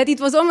that it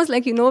was almost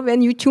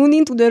when you tune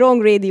into the wrong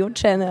radio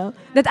channel,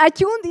 that I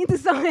tuned into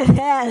someone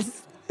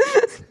else.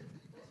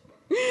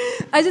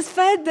 I just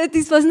felt that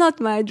this was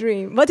not my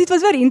dream. But it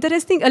was very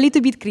interesting, a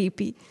little bit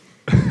creepy.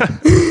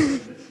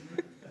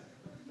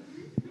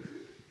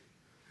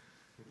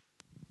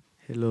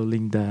 Hello,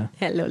 Linda.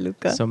 Hello,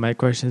 Luca. So my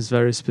question is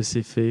very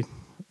specific.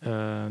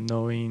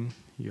 Knowing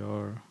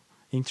your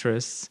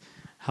interests,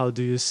 how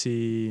do you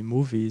see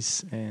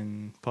movies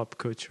and pop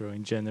culture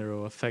in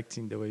general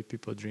affecting the way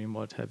people dream?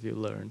 What have you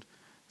learned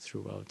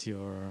throughout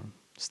your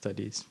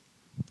studies?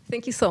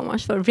 Thank you so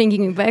much for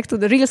bringing me back to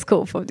the real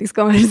scope of this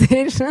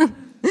conversation.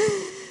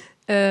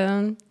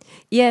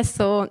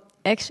 So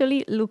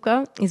actually,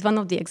 Luca is one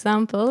of the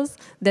examples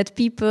that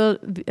people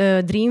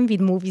dream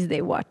with movies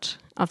they watch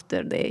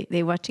after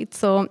they watch it.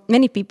 So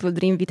many people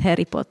dream with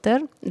Harry Potter,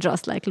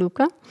 just like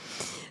Luca.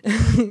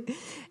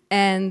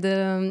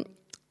 And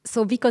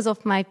so because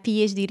of my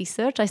PhD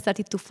research, I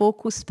started to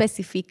focus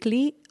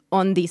specifically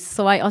on this.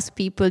 So I asked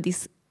people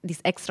this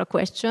extra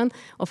question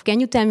of, can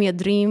you tell me a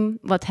dream,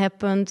 what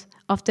happened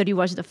after you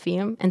watched the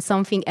film, and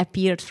something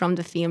appeared from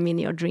the film in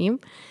your dream?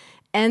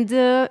 And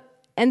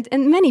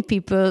many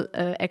people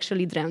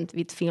actually dreamt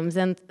with films.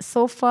 And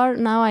so far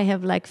now I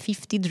have like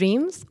 50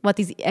 dreams, what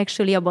is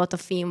actually about a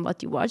film,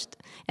 what you watched.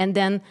 And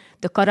then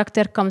the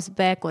character comes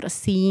back or a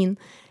scene.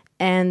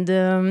 And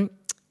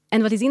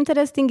what is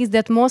interesting is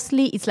that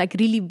mostly it's like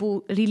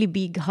really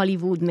big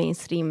Hollywood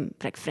mainstream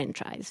like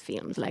franchise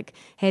films, like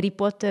Harry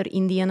Potter,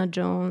 Indiana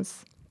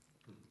Jones,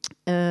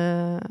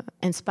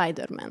 and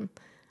Spider-Man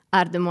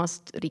are the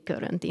most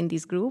recurrent in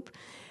this group.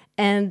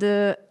 And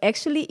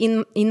actually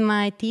in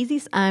my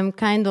thesis, I'm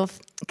kind of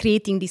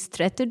creating these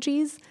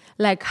strategies,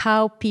 like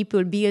how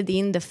people build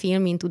in the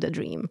film into the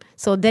dream.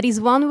 So there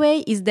is one way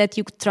is that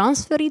you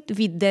transfer it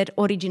with their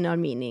original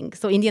meaning.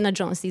 So Indiana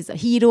Jones is a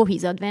hero,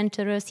 he's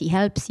adventurous, he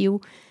helps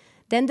you.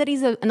 Then there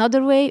is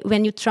another way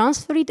when you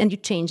transfer it and you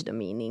change the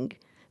meaning.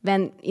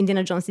 When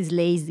Indiana Jones is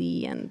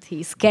lazy and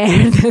he's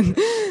scared.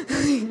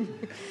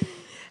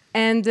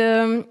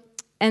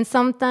 And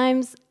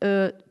sometimes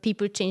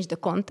people change the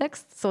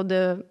context, so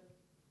the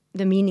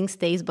meaning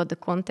stays, but the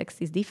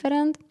context is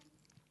different.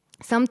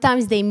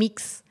 Sometimes they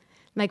mix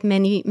like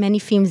many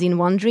films in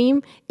one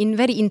dream in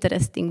very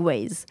interesting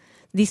ways.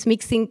 This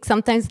mixing,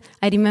 sometimes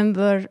I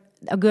remember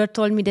a girl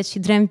told me that she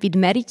dreamt with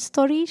Marriage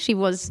Story. She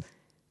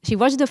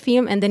watched the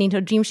film, and then in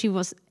her dream,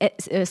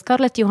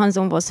 Scarlett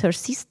Johansson was her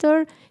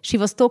sister. She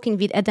was talking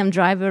with Adam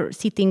Driver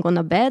sitting on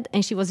a bed,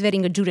 and she was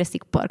wearing a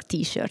Jurassic Park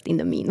T-shirt in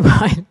the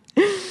meanwhile.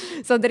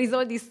 So there is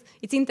all this,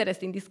 it's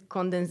interesting, these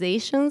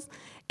condensations.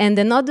 And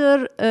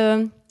another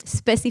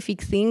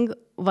specific thing,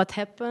 what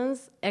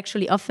happens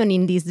actually often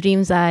in these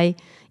dreams, in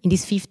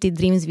these 50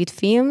 dreams with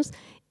films,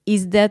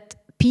 is that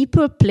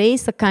people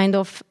place a kind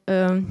of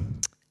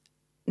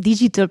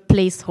digital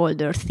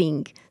placeholder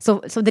thing. So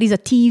there is a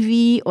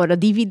TV or a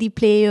DVD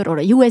player or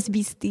a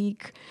USB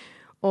stick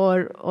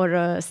or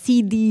a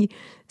CD.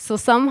 So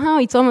somehow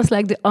it's almost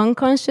like the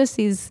unconscious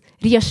is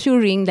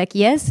reassuring, like,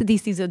 yes,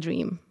 this is a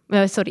dream.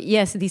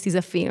 Yes, this is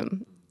a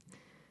film.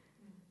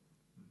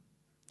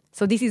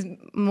 So this is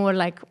more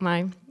like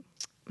my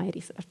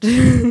research.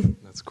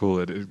 That's cool.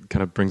 It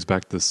kind of brings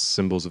back the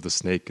symbols of the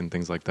snake and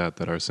things like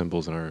that are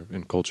symbols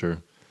in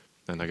culture.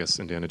 And I guess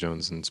Indiana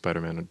Jones and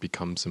Spider-Man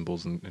become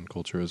symbols in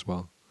culture as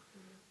well,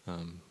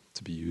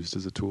 to be used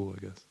as a tool,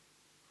 I guess.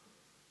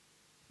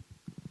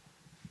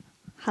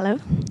 Hello.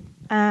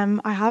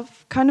 I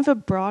have kind of a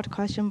broad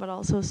question, but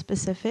also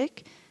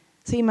specific.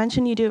 So you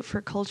mentioned you do it for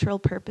cultural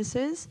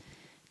purposes.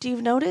 Do you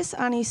notice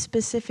any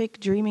specific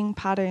dreaming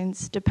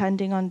patterns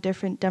depending on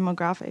different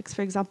demographics?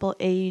 For example,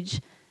 age,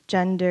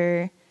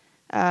 gender,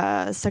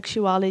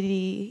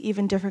 sexuality,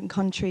 even different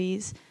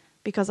countries?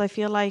 Because I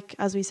feel like,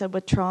 as we said,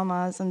 with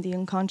traumas and the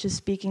unconscious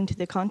speaking to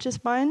the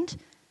conscious mind,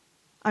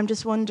 I'm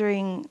just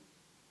wondering,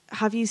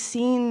 have you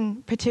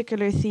seen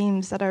particular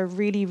themes that are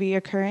really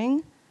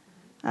reoccurring?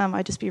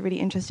 I'd just be really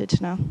interested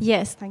to know.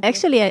 Yes, Thank you.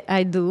 actually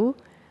I do.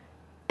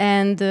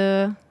 And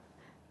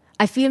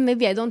I feel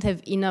maybe I don't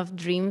have enough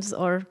dreams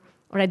or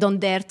I don't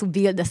dare to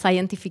build a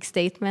scientific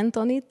statement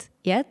on it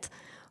yet.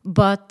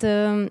 But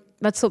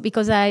so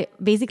because I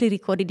basically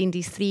recorded in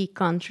these 3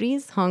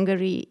 countries,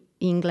 Hungary,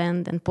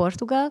 England and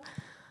Portugal,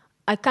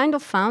 I kind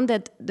of found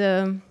that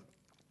there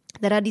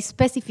are these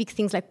specific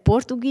things, like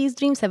Portuguese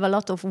dreams have a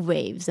lot of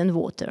waves and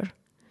water.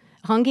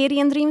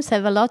 Hungarian dreams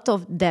have a lot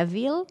of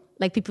devil,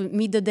 like people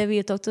meet the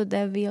devil, talk to the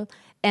devil,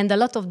 and a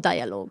lot of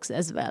dialogues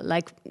as well.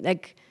 Like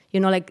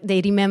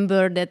they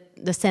remember that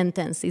the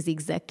sentence is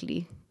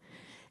exactly.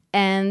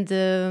 And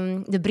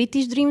the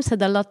British dreams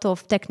had a lot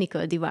of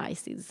technical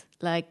devices,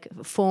 like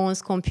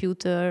phones,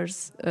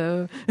 computers.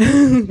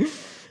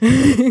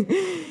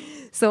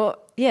 So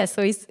I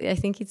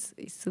think it's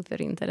super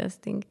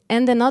interesting.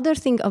 And another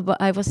thing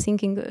I was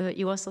thinking,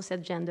 you also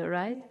said gender,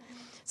 right?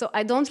 So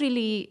I cannot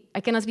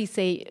really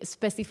say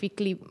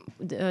specifically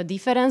the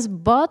difference,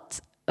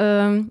 but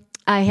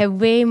I have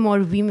way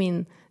more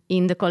women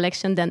in the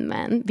collection than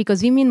men,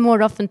 because women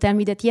more often tell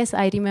me that, yes,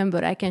 I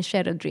remember, I can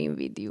share a dream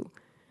with you.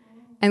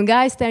 And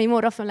guys tell me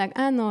more often like,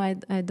 no, I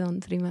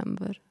don't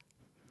remember.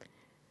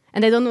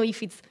 And I don't know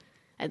if it's,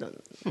 I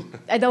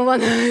don't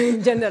want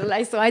to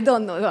generalize, so I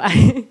don't know.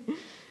 And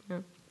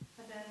then,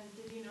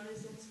 did you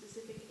notice in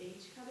specific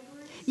age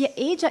categories? Yeah,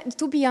 age,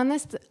 to be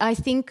honest, I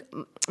think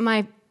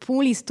my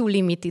pool is too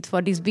limited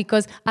for this,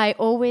 because I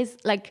always,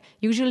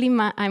 usually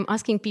I'm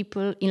asking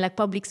people in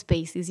public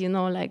spaces, in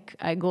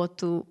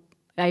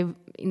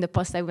the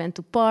past I went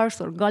to parks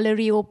or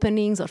gallery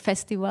openings or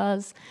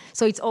festivals.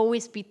 So it's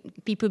always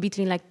people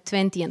between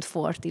 20 and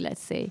 40,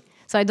 let's say.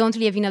 So I don't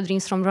really have enough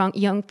dreams from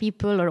young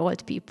people or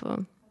old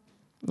people.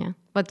 Yeah,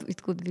 but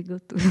it could be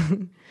good to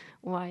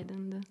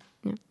widen the.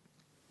 Yeah.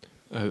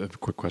 I have a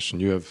quick question.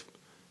 You have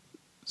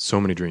so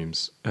many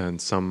dreams,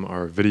 and some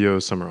are video,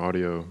 some are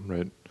audio,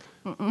 right?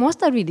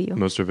 Most are video.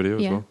 Most are video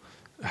as Yeah. well.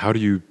 How do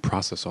you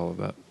process all of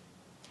that?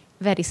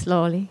 Very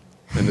slowly.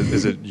 And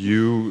is it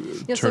you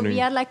Yeah, so turning?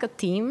 we are like a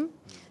team.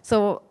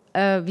 So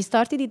we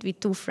started it with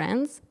 2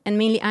 friends, and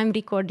mainly I'm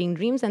recording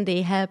dreams, and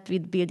they help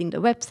with building the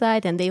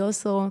website, and they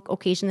also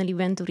occasionally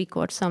went to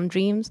record some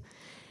dreams.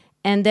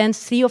 And then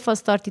 3 of us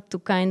started to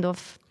kind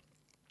of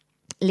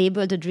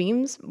label the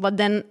dreams. But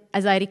then,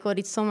 as I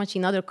recorded so much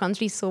in other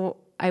countries, so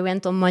I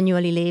went on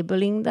manually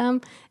labeling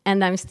them,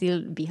 and I'm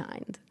still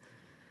behind.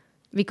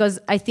 Because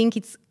I think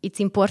it's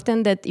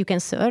important that you can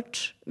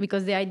search.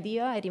 Because the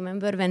idea, I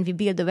remember when we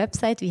built the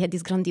website, we had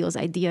this grandiose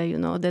idea,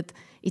 that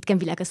it can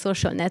be like a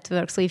social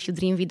network. So if you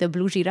dream with a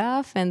blue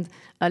giraffe and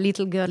a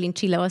little girl in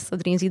Chile also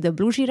dreams with a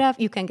blue giraffe,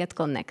 you can get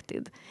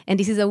connected. And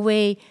this is a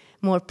way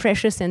more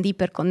precious and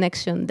deeper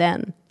connection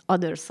than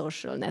other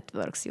social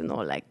networks,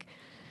 like,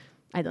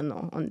 I don't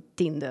know, on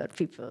Tinder,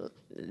 people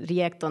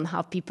react on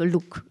how people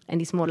look,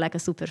 and it's more like a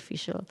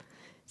superficial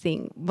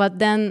thing. But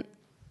then,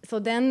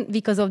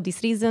 because of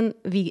this reason,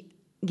 we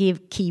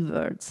gave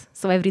keywords.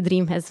 So every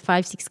dream has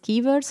 5-6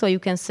 keywords, so you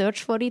can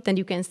search for it, and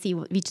you can see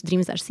which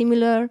dreams are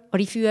similar. Or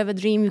if you have a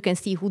dream, you can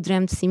see who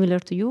dreamt similar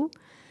to you.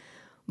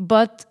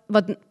 But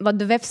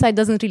the website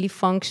doesn't really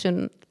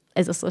function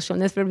as a social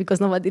network because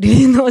nobody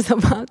really knows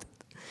about it.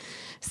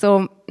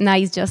 So now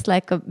it's just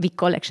like a big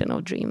collection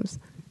of dreams.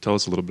 Tell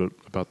us a little bit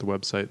about the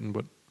website and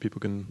what people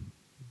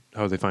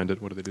how they find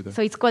it, what do they do there?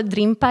 So it's called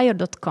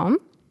dreampire.com.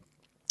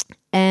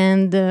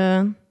 And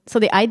so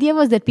the idea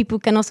was that people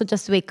can also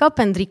just wake up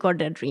and record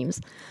their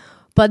dreams.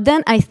 But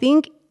then I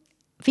think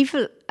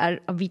people are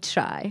a bit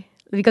shy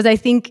because I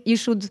think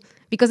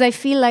because I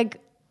feel like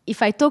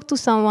if I talk to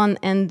someone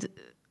and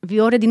we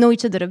already know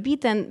each other a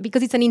bit, and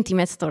because it's an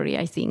intimate story,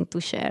 I think,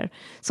 to share.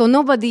 So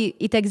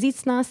it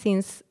exists now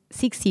since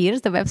 6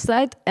 years, the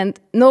website, and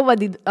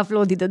nobody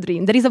uploaded a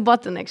dream. There is a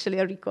button, actually,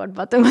 a record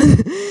button.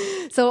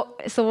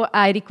 So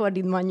I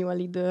recorded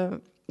manually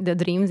the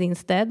dreams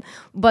instead.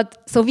 But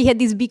so we had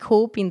this big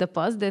hope in the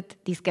past that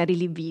this can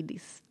really be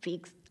this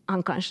big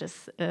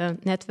unconscious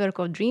network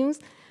of dreams.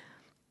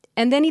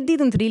 And then it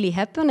didn't really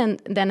happen.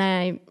 And then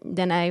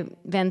I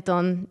went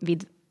on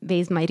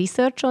based my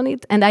research on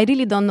it. And I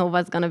really don't know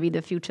what's going to be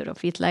the future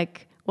of it.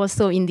 Like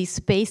also in this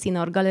space in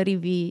our gallery,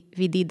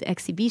 we did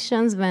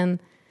exhibitions when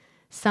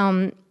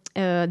some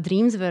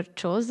dreams were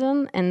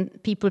chosen and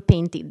people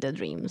painted the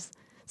dreams.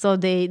 So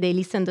they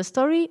listened the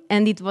story,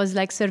 and it was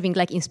like serving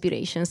like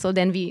inspiration. So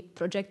then we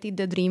projected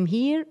the dream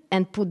here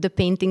and put the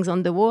paintings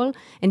on the wall,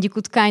 and you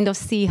could kind of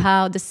see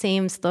how the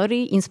same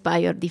story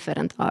inspired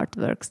different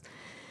artworks.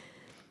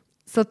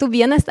 So to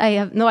be honest, I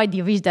have no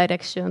idea which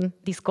direction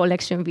this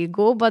collection will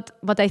go,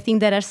 but I think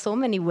there are so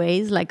many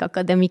ways, like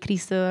academic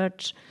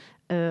research,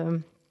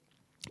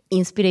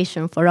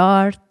 inspiration for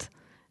art,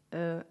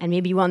 and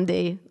maybe one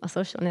day a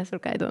social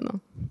network, I don't know.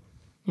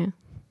 Yeah.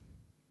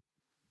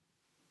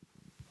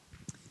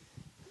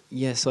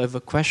 Yeah, so I have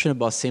a question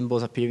about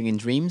symbols appearing in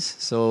dreams.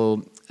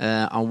 So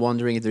I'm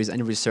wondering if there is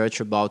any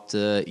research about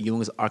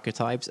Jung's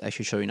archetypes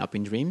actually showing up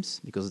in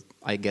dreams, because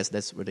I guess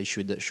that's where they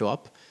should show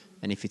up,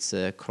 and if it's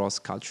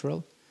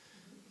cross-cultural.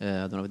 I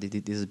don't know if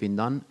this has been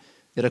done.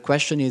 The other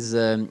question is,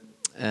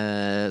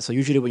 so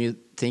usually when you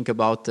think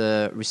about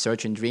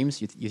research in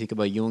dreams, you think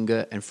about Jung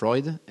and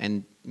Freud,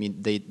 and I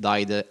mean, they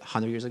died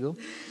 100 years ago.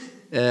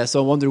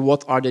 So I wonder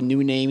what are the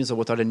new names or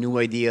what are the new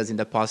ideas in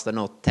the past, I don't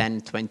know,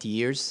 10, 20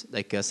 years,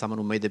 like someone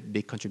who made a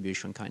big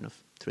contribution kind of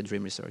to the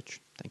dream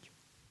research. Thank you.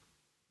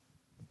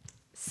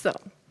 So,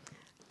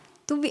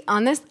 to be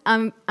honest,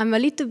 I'm a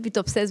little bit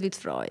obsessed with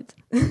Freud.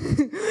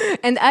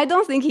 And I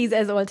don't think he's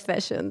as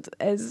old-fashioned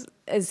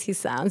as he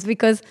sounds,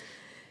 because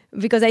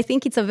I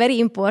think it's a very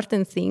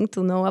important thing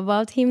to know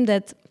about him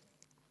that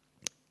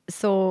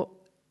so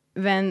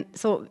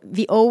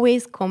we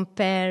always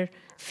compare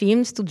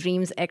films to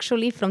dreams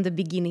actually from the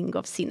beginning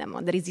of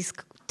cinema. There is this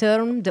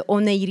term, the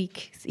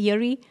oniric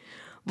theory,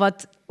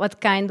 what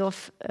kind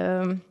of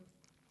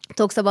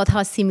talks about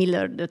how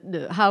similar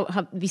how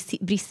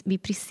we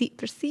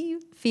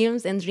perceive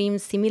films and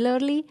dreams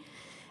similarly,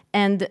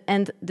 and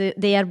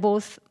they are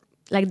both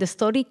like the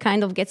story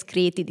kind of gets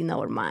created in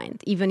our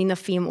mind, even in a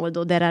film,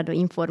 although there are the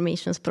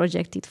informations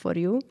projected for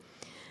you,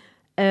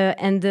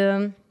 and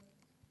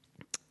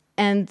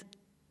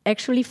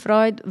actually,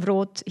 Freud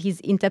wrote his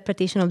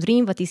interpretation of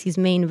dream, what is his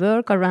main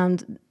work,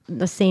 around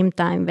the same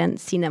time when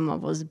cinema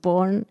was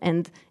born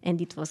and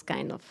it was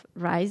kind of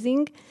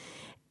rising.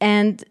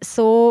 And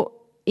so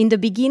in the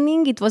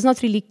beginning, it was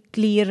not really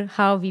clear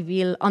how we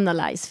will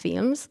analyze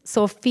films.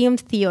 So film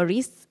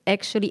theorists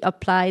actually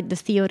applied the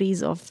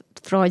theories of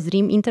Freud's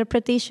dream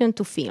interpretation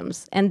to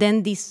films. And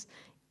then this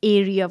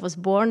area was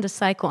born, the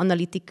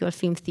psychoanalytical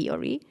film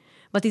theory.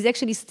 But it's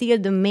actually still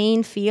the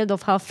main field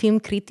of how film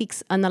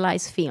critics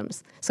analyze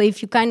films. So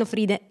if you kind of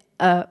read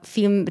a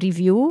film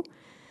review,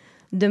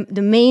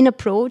 the main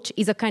approach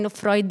is a kind of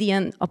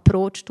Freudian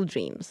approach to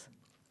dreams.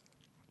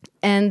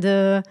 And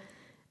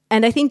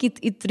And I think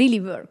it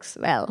really works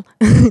well.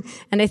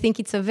 And I think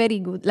it's a very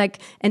good,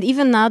 and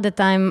even now that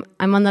I'm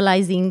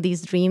analyzing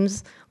these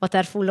dreams, what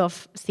are full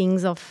of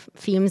things of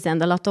films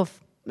and a lot of,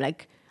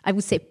 I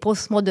would say,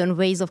 postmodern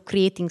ways of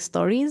creating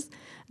stories,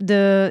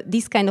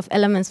 these kind of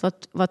elements,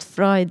 what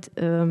Freud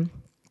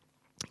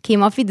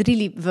came up with,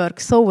 really work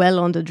so well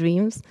on the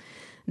dreams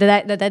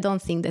that I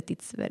don't think that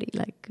it's very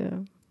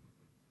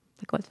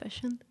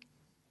old-fashioned.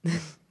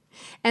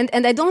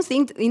 and I don't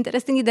think,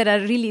 interestingly, there are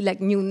really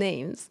new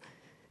names,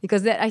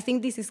 because I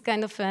think this is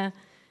kind of an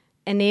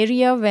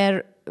area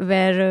where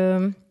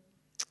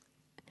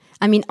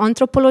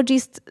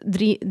anthropologists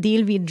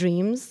deal with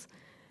dreams,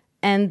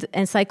 and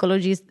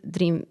psychologists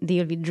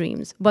deal with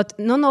dreams. But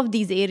none of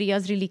these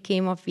areas really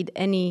came up with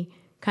any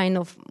kind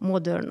of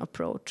modern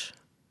approach.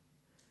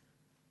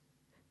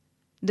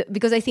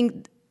 Because I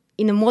think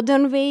in a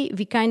modern way,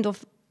 we kind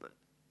of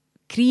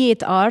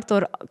create art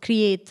or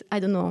create,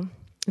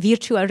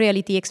 virtual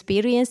reality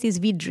experiences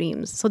with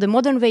dreams. So the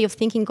modern way of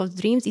thinking of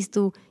dreams is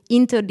to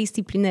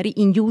interdisciplinary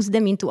use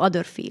them into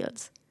other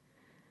fields.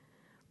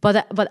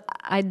 But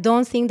I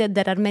don't think that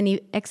there are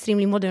many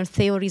extremely modern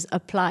theories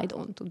applied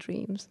onto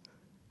dreams.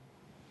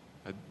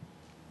 I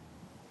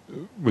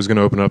was going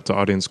to open up to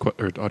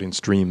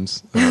audience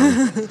dreams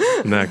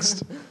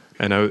next.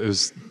 And I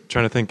was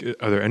trying to think,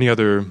 are there any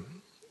other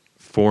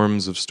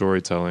forms of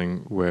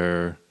storytelling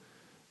where,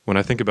 when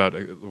I think about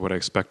what I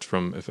expect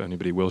from, if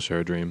anybody will share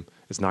a dream,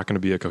 it's not going to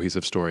be a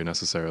cohesive story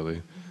necessarily.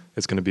 Mm-hmm.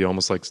 It's going to be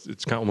almost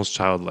almost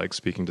childlike,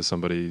 speaking to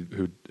somebody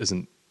who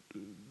isn't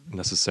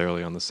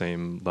necessarily on the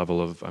same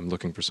level of, I'm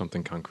looking for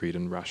something concrete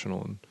and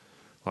rational and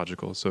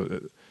logical. So I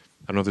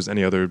don't know if there's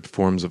any other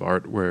forms of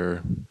art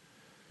where,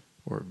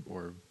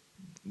 or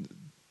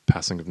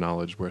passing of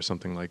knowledge, where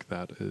something like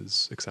that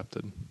is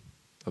accepted,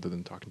 other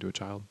than talking to a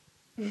child.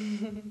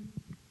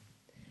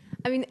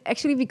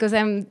 Actually, because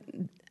I'm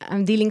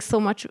dealing so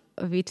much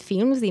with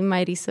films in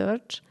my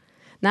research,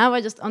 now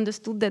I just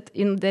understood that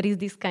there is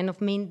this kind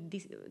of main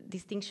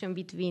distinction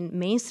between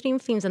mainstream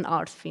films and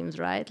art films,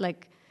 right?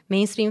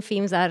 Mainstream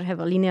films have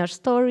a linear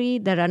story,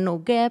 there are no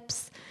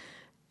gaps,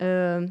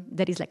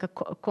 there is a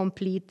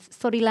complete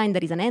storyline,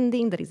 there is an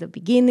ending, there is a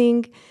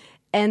beginning.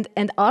 And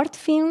art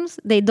films,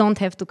 they don't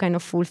have to kind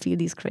of fulfill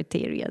these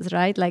criteria,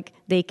 right?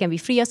 They can be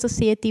free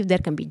associative, there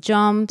can be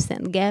jumps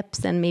and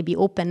gaps and maybe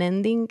open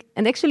ending.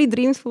 And actually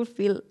dreams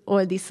fulfill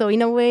all this. So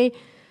in a way,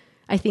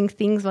 I think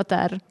things that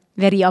are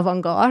very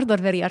avant-garde or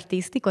very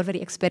artistic or very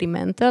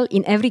experimental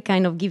in every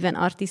kind of given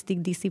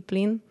artistic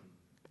discipline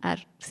are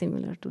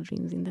similar to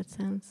dreams in that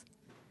sense.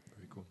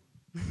 Very cool.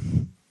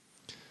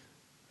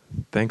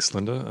 Thanks,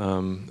 Linda.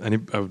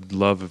 I would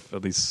love if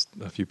at least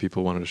a few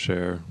people wanted to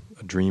share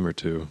a dream or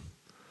two.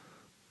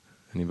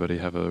 Anybody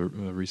have a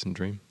recent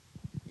dream?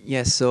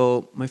 Yeah,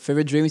 so my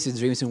favorite dreams is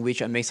dreams in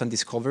which I make some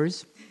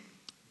discoveries.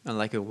 And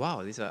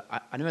wow,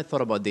 I never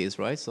thought about this,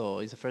 right? So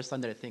it's the first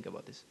time that I think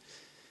about this.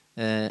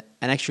 And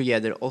actually, yeah,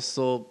 there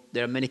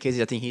are many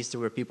cases, I think, in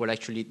history where people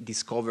actually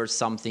discover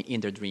something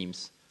in their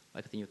dreams. I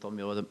think you told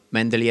me about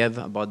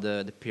Mendeleev, about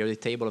the periodic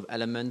table of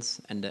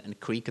elements and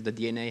Crick, the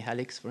DNA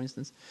helix, for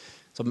instance.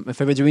 So my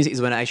favorite dreams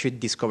is when I actually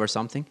discover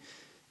something.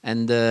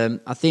 And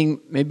I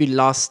think maybe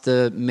last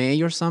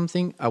May or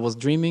something, I was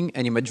dreaming,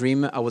 and in my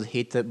dream, I was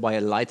hit by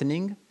a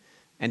lightning,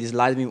 and this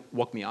lightning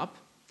woke me up.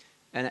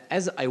 And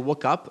as I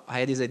woke up, I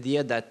had this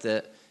idea that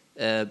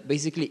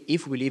basically,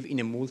 if we live in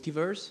a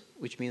multiverse,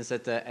 which means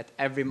that at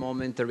every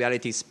moment the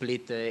reality is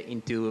split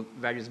into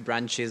various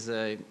branches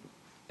at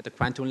the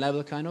quantum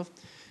level, kind of.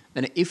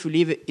 And if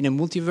we live in a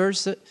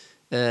multiverse,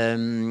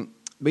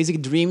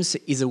 basically dreams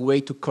is a way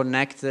to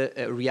connect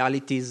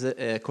realities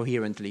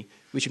coherently.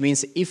 Which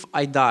means if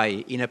I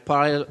die in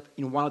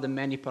one of the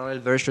many parallel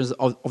versions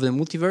of the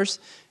multiverse,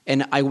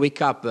 and I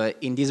wake up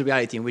in this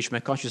reality in which my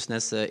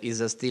consciousness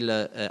is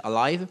still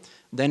alive,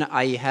 then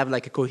I have a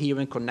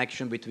coherent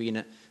connection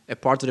between a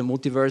part of the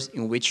multiverse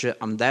in which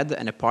I'm dead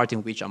and a part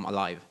in which I'm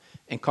alive.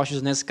 And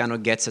consciousness kind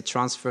of gets a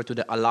transfer to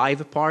the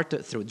alive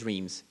part through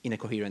dreams in a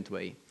coherent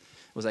way.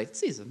 I was like,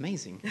 this is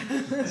amazing.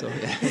 So,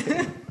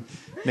 yeah.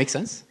 Makes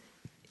sense?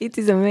 It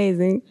is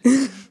amazing.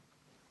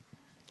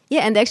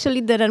 Yeah, and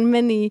actually there are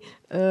many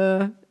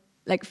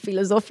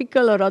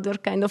philosophical or other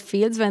kind of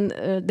fields when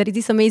there is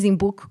this amazing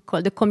book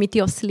called The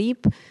Committee of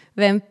Sleep,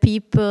 when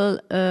people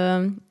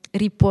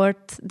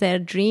report their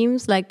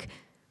dreams.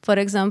 For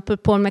example,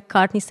 Paul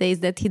McCartney says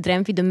that he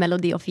dreamt with the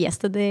melody of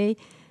yesterday,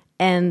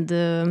 and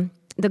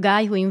the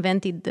guy who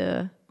invented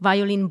the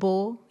violin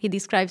bow, he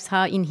describes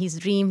how in his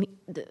dream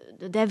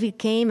the devil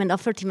came and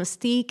offered him a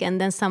stick,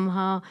 and then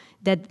somehow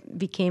that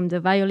became the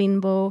violin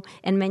bow.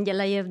 And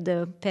Mendeleev,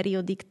 the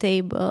periodic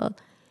table.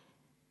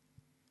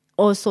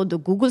 Also the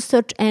Google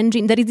search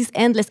engine. There is this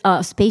endless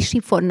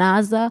spaceship for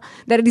NASA.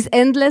 There are these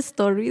endless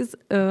stories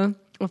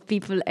of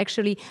people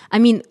actually.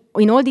 In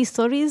all these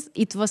stories,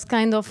 it was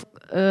kind of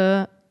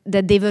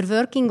that they were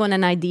working on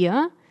an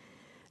idea,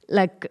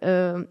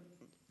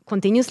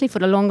 continuously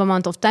for a long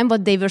amount of time,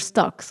 but they were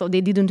stuck, so they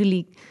didn't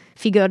really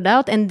figure it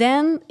out. And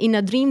then in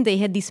a dream, they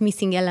had this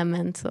missing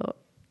element. So,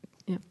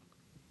 yeah.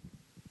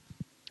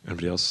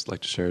 Anybody else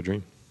like to share a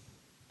dream?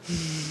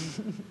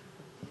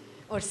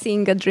 Or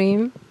seeing a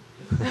dream.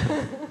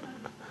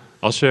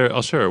 I'll share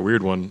a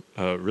weird one,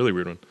 really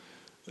weird one.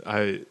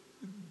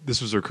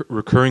 This was a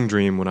recurring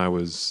dream when I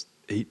was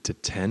 8 to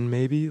 10,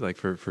 maybe, like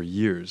for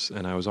years,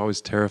 and I was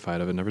always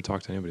terrified of it. Never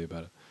talked to anybody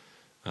about it.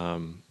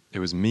 It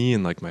was me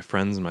and like my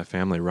friends and my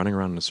family running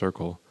around in a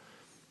circle,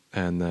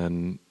 and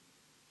then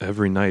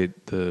every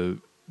night the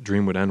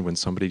dream would end when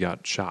somebody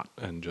got shot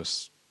and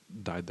just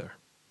died there,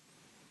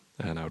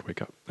 and I would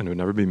wake up, and it would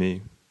never be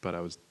me, but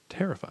I was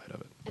terrified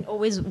of it. And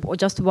always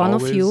just one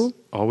of you?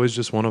 Always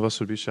just one of us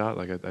would be shot.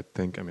 Like I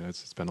think, I mean,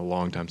 it's been a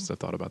long time since I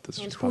thought about this.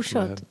 And who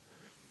shot?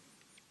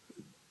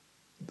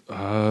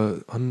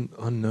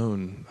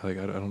 Unknown. Like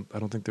I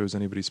don't think there was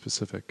anybody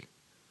specific.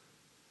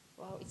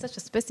 Wow, it's such a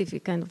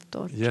specific kind of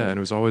torture. Yeah, and it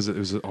was always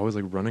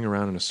like running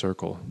around in a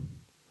circle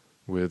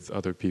with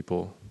other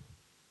people,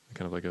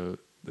 kind of like a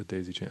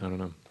daisy chain. I don't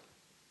know.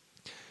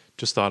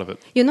 Just thought of it.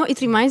 You know,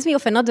 it reminds me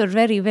of another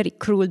very, very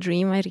cruel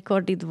dream I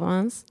recorded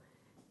once.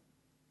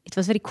 It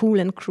was very cool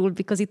and cruel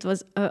because it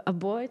was a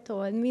boy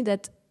told me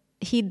that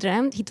he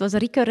dreamt, it was a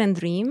recurrent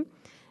dream,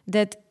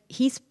 that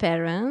his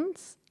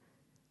parents,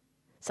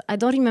 so I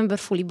don't remember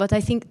fully, but I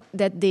think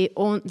that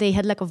they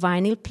had like a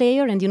vinyl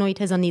player, and you know it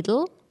has a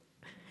needle.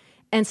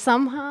 And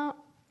somehow,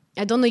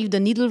 I don't know if the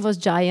needle was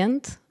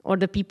giant or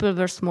the people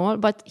were small,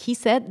 but he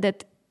said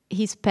that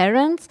his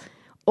parents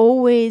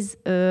always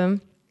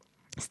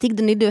stick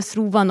the needle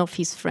through one of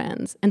his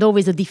friends, and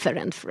always a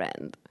different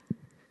friend.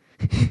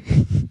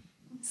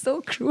 So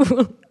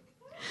cruel.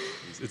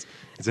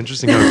 It's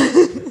interesting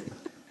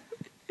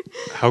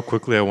how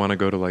quickly I want to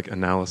go to like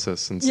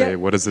analysis and say,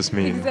 what does this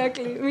mean?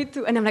 Exactly, me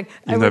too. And I'm like,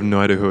 I have no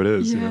idea who it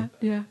is. Yeah, you know?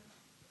 yeah.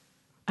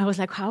 I was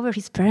like, how were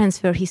his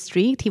parents? Were he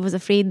strict? He was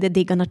afraid that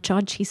they're gonna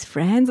judge his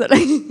friends.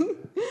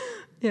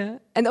 Yeah.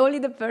 And only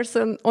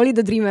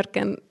the dreamer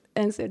can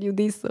answer you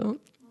this. So,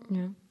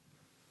 yeah.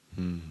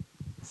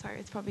 Sorry,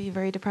 it's probably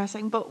very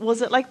depressing, but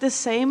was it like the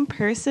same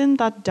person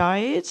that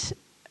died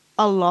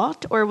a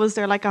lot, or was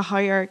there like a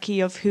hierarchy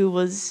of who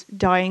was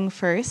dying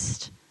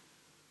first?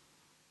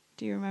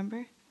 Do you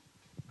remember?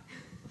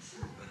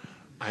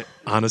 I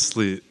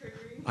honestly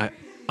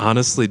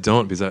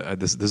don't, because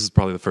this is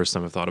probably the first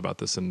time I've thought about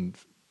this in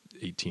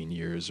 18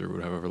 years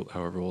or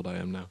however old I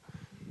am now.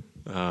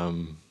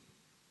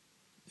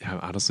 I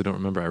honestly don't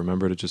remember. I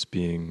remembered it just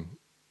being,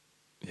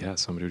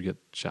 somebody would get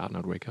shot and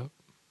I'd wake up.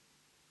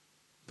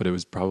 But it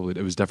was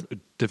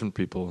different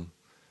people,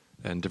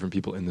 and different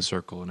people in the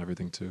circle and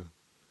everything too.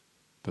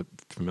 But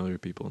familiar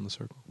people in the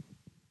circle.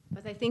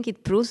 But I think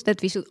it proves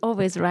that we should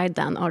always write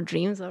down our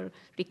dreams or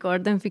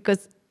record them,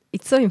 because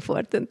it's so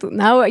important.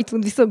 Now it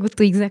would be so good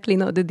to exactly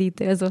know the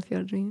details of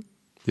your dream.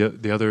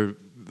 The other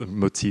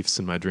motifs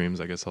in my dreams,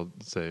 I guess I'll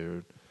say,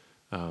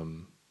 are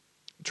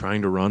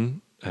trying to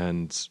run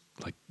and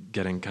like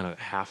getting kind of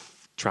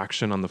half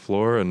traction on the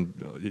floor, and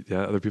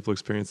other people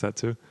experience that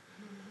too.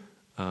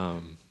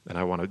 And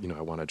I want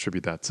to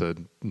attribute that to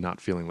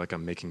not feeling like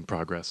I'm making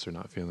progress, or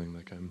not feeling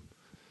like I'm.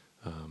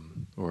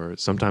 Or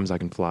sometimes I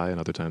can fly, and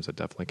other times I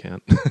definitely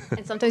can't.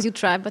 And sometimes you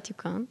try, but you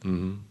can't.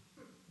 Mm-hmm.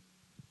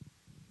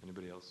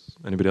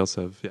 Anybody else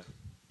have? Yeah.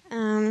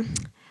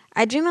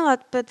 I dream a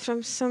lot, but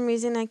for some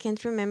reason I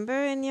can't remember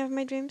any of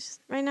my dreams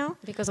right now.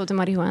 Because of the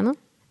marijuana?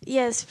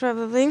 Yes,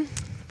 probably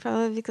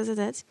because of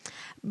that.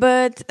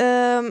 But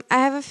I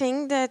have a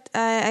thing that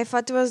I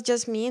thought it was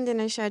just me, and then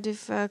I shared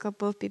with a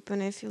couple of people,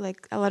 and I feel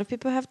like a lot of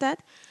people have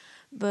that.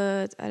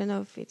 But I don't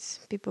know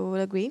if people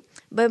will agree.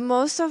 But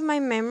most of my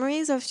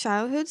memories of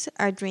childhood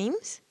are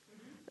dreams,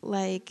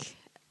 like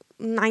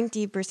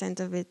 90%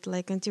 of it,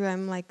 like until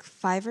I'm like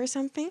 5 or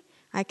something.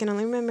 I can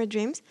only remember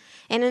dreams.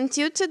 And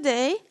until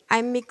today,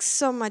 I mix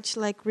so much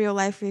like real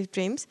life with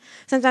dreams.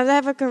 Sometimes I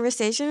have a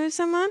conversation with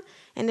someone,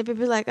 and the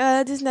people are like,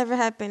 this never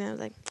happened. And I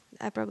was like,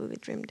 I probably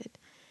dreamed it.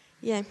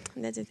 Yeah,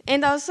 that's it.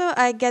 And also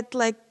I get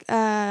like,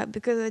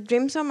 because I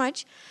dream so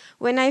much,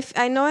 when I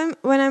know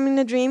when I'm in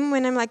a dream,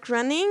 when I'm like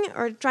running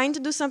or trying to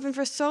do something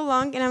for so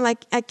long, and I'm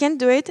like, I can't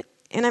do it,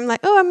 and I'm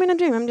like, I'm in a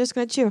dream, I'm just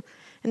going to chill.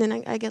 And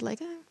then I get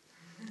like,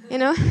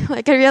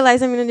 like I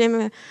realize I'm in a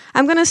dream,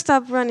 I'm going to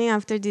stop running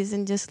after this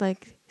and just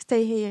like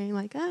stay here and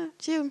like,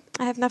 chill,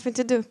 I have nothing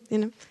to do,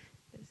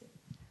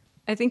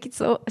 I think it's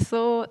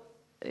so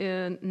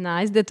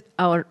nice that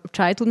our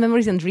childhood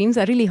memories and dreams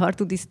are really hard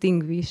to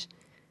distinguish.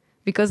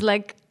 Because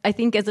like, I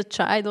think as a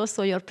child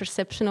also your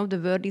perception of the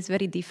world is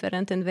very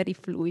different and very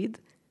fluid.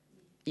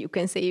 You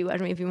can say you are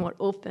maybe more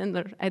open,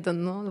 or I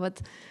don't know,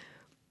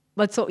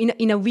 but so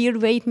in a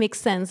weird way it makes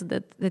sense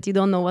that you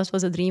don't know what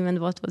was a dream and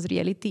what was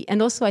reality.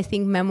 And also I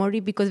think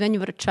memory, because when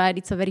you were a child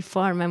it's a very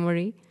far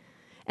memory.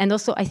 And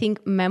also I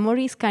think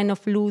memories kind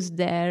of lose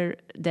their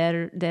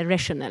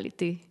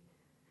rationality.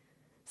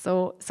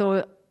 So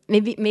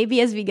maybe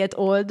as we get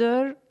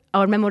older,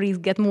 our memories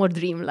get more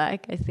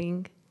dreamlike, I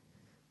think.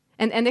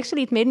 And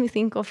actually, it made me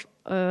think of,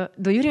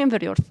 do you remember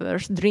your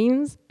first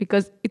dreams?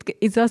 Because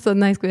it's also a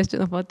nice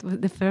question of what was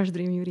the first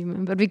dream you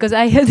remember. Because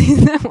I had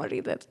this memory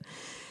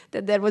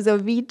that there was a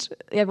witch.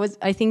 I was,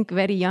 I think,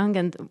 very young,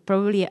 and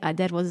probably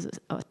there was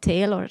a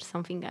tale or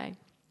something I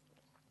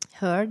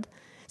heard.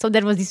 So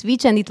there was this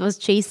witch, and it was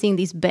chasing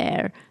this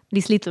bear,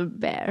 this little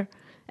bear.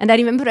 And I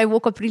remember I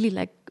woke up really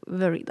like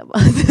worried about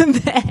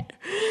the bear.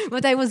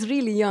 But I was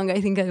really young.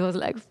 I think I was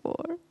like 4.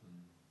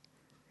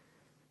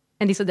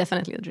 And this was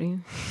definitely a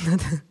dream.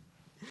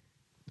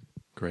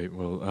 Great.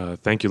 Well,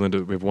 thank you,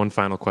 Linda. We have one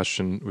final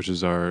question, which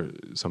is our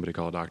somebody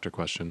call a doctor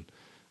question.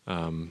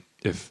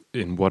 If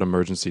in what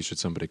emergency should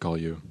somebody call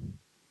you?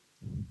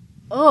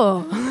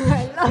 Oh,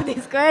 I love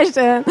this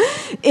question.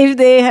 If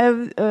they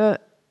have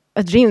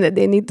a dream that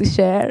they need to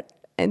share,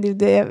 and if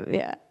they have,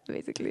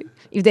 basically,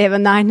 if they have a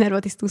nightmare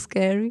what is too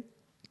scary,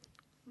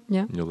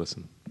 You'll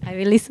listen. I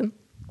will listen.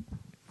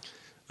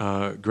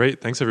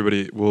 Great. Thanks,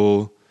 everybody.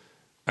 We'll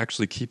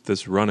actually keep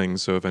this running,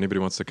 so if anybody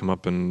wants to come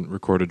up and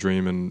record a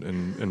dream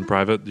in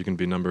private, you can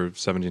be number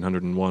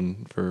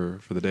 1701 for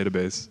the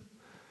database.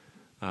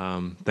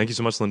 Thank you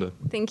so much, Linda.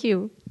 Thank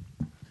you.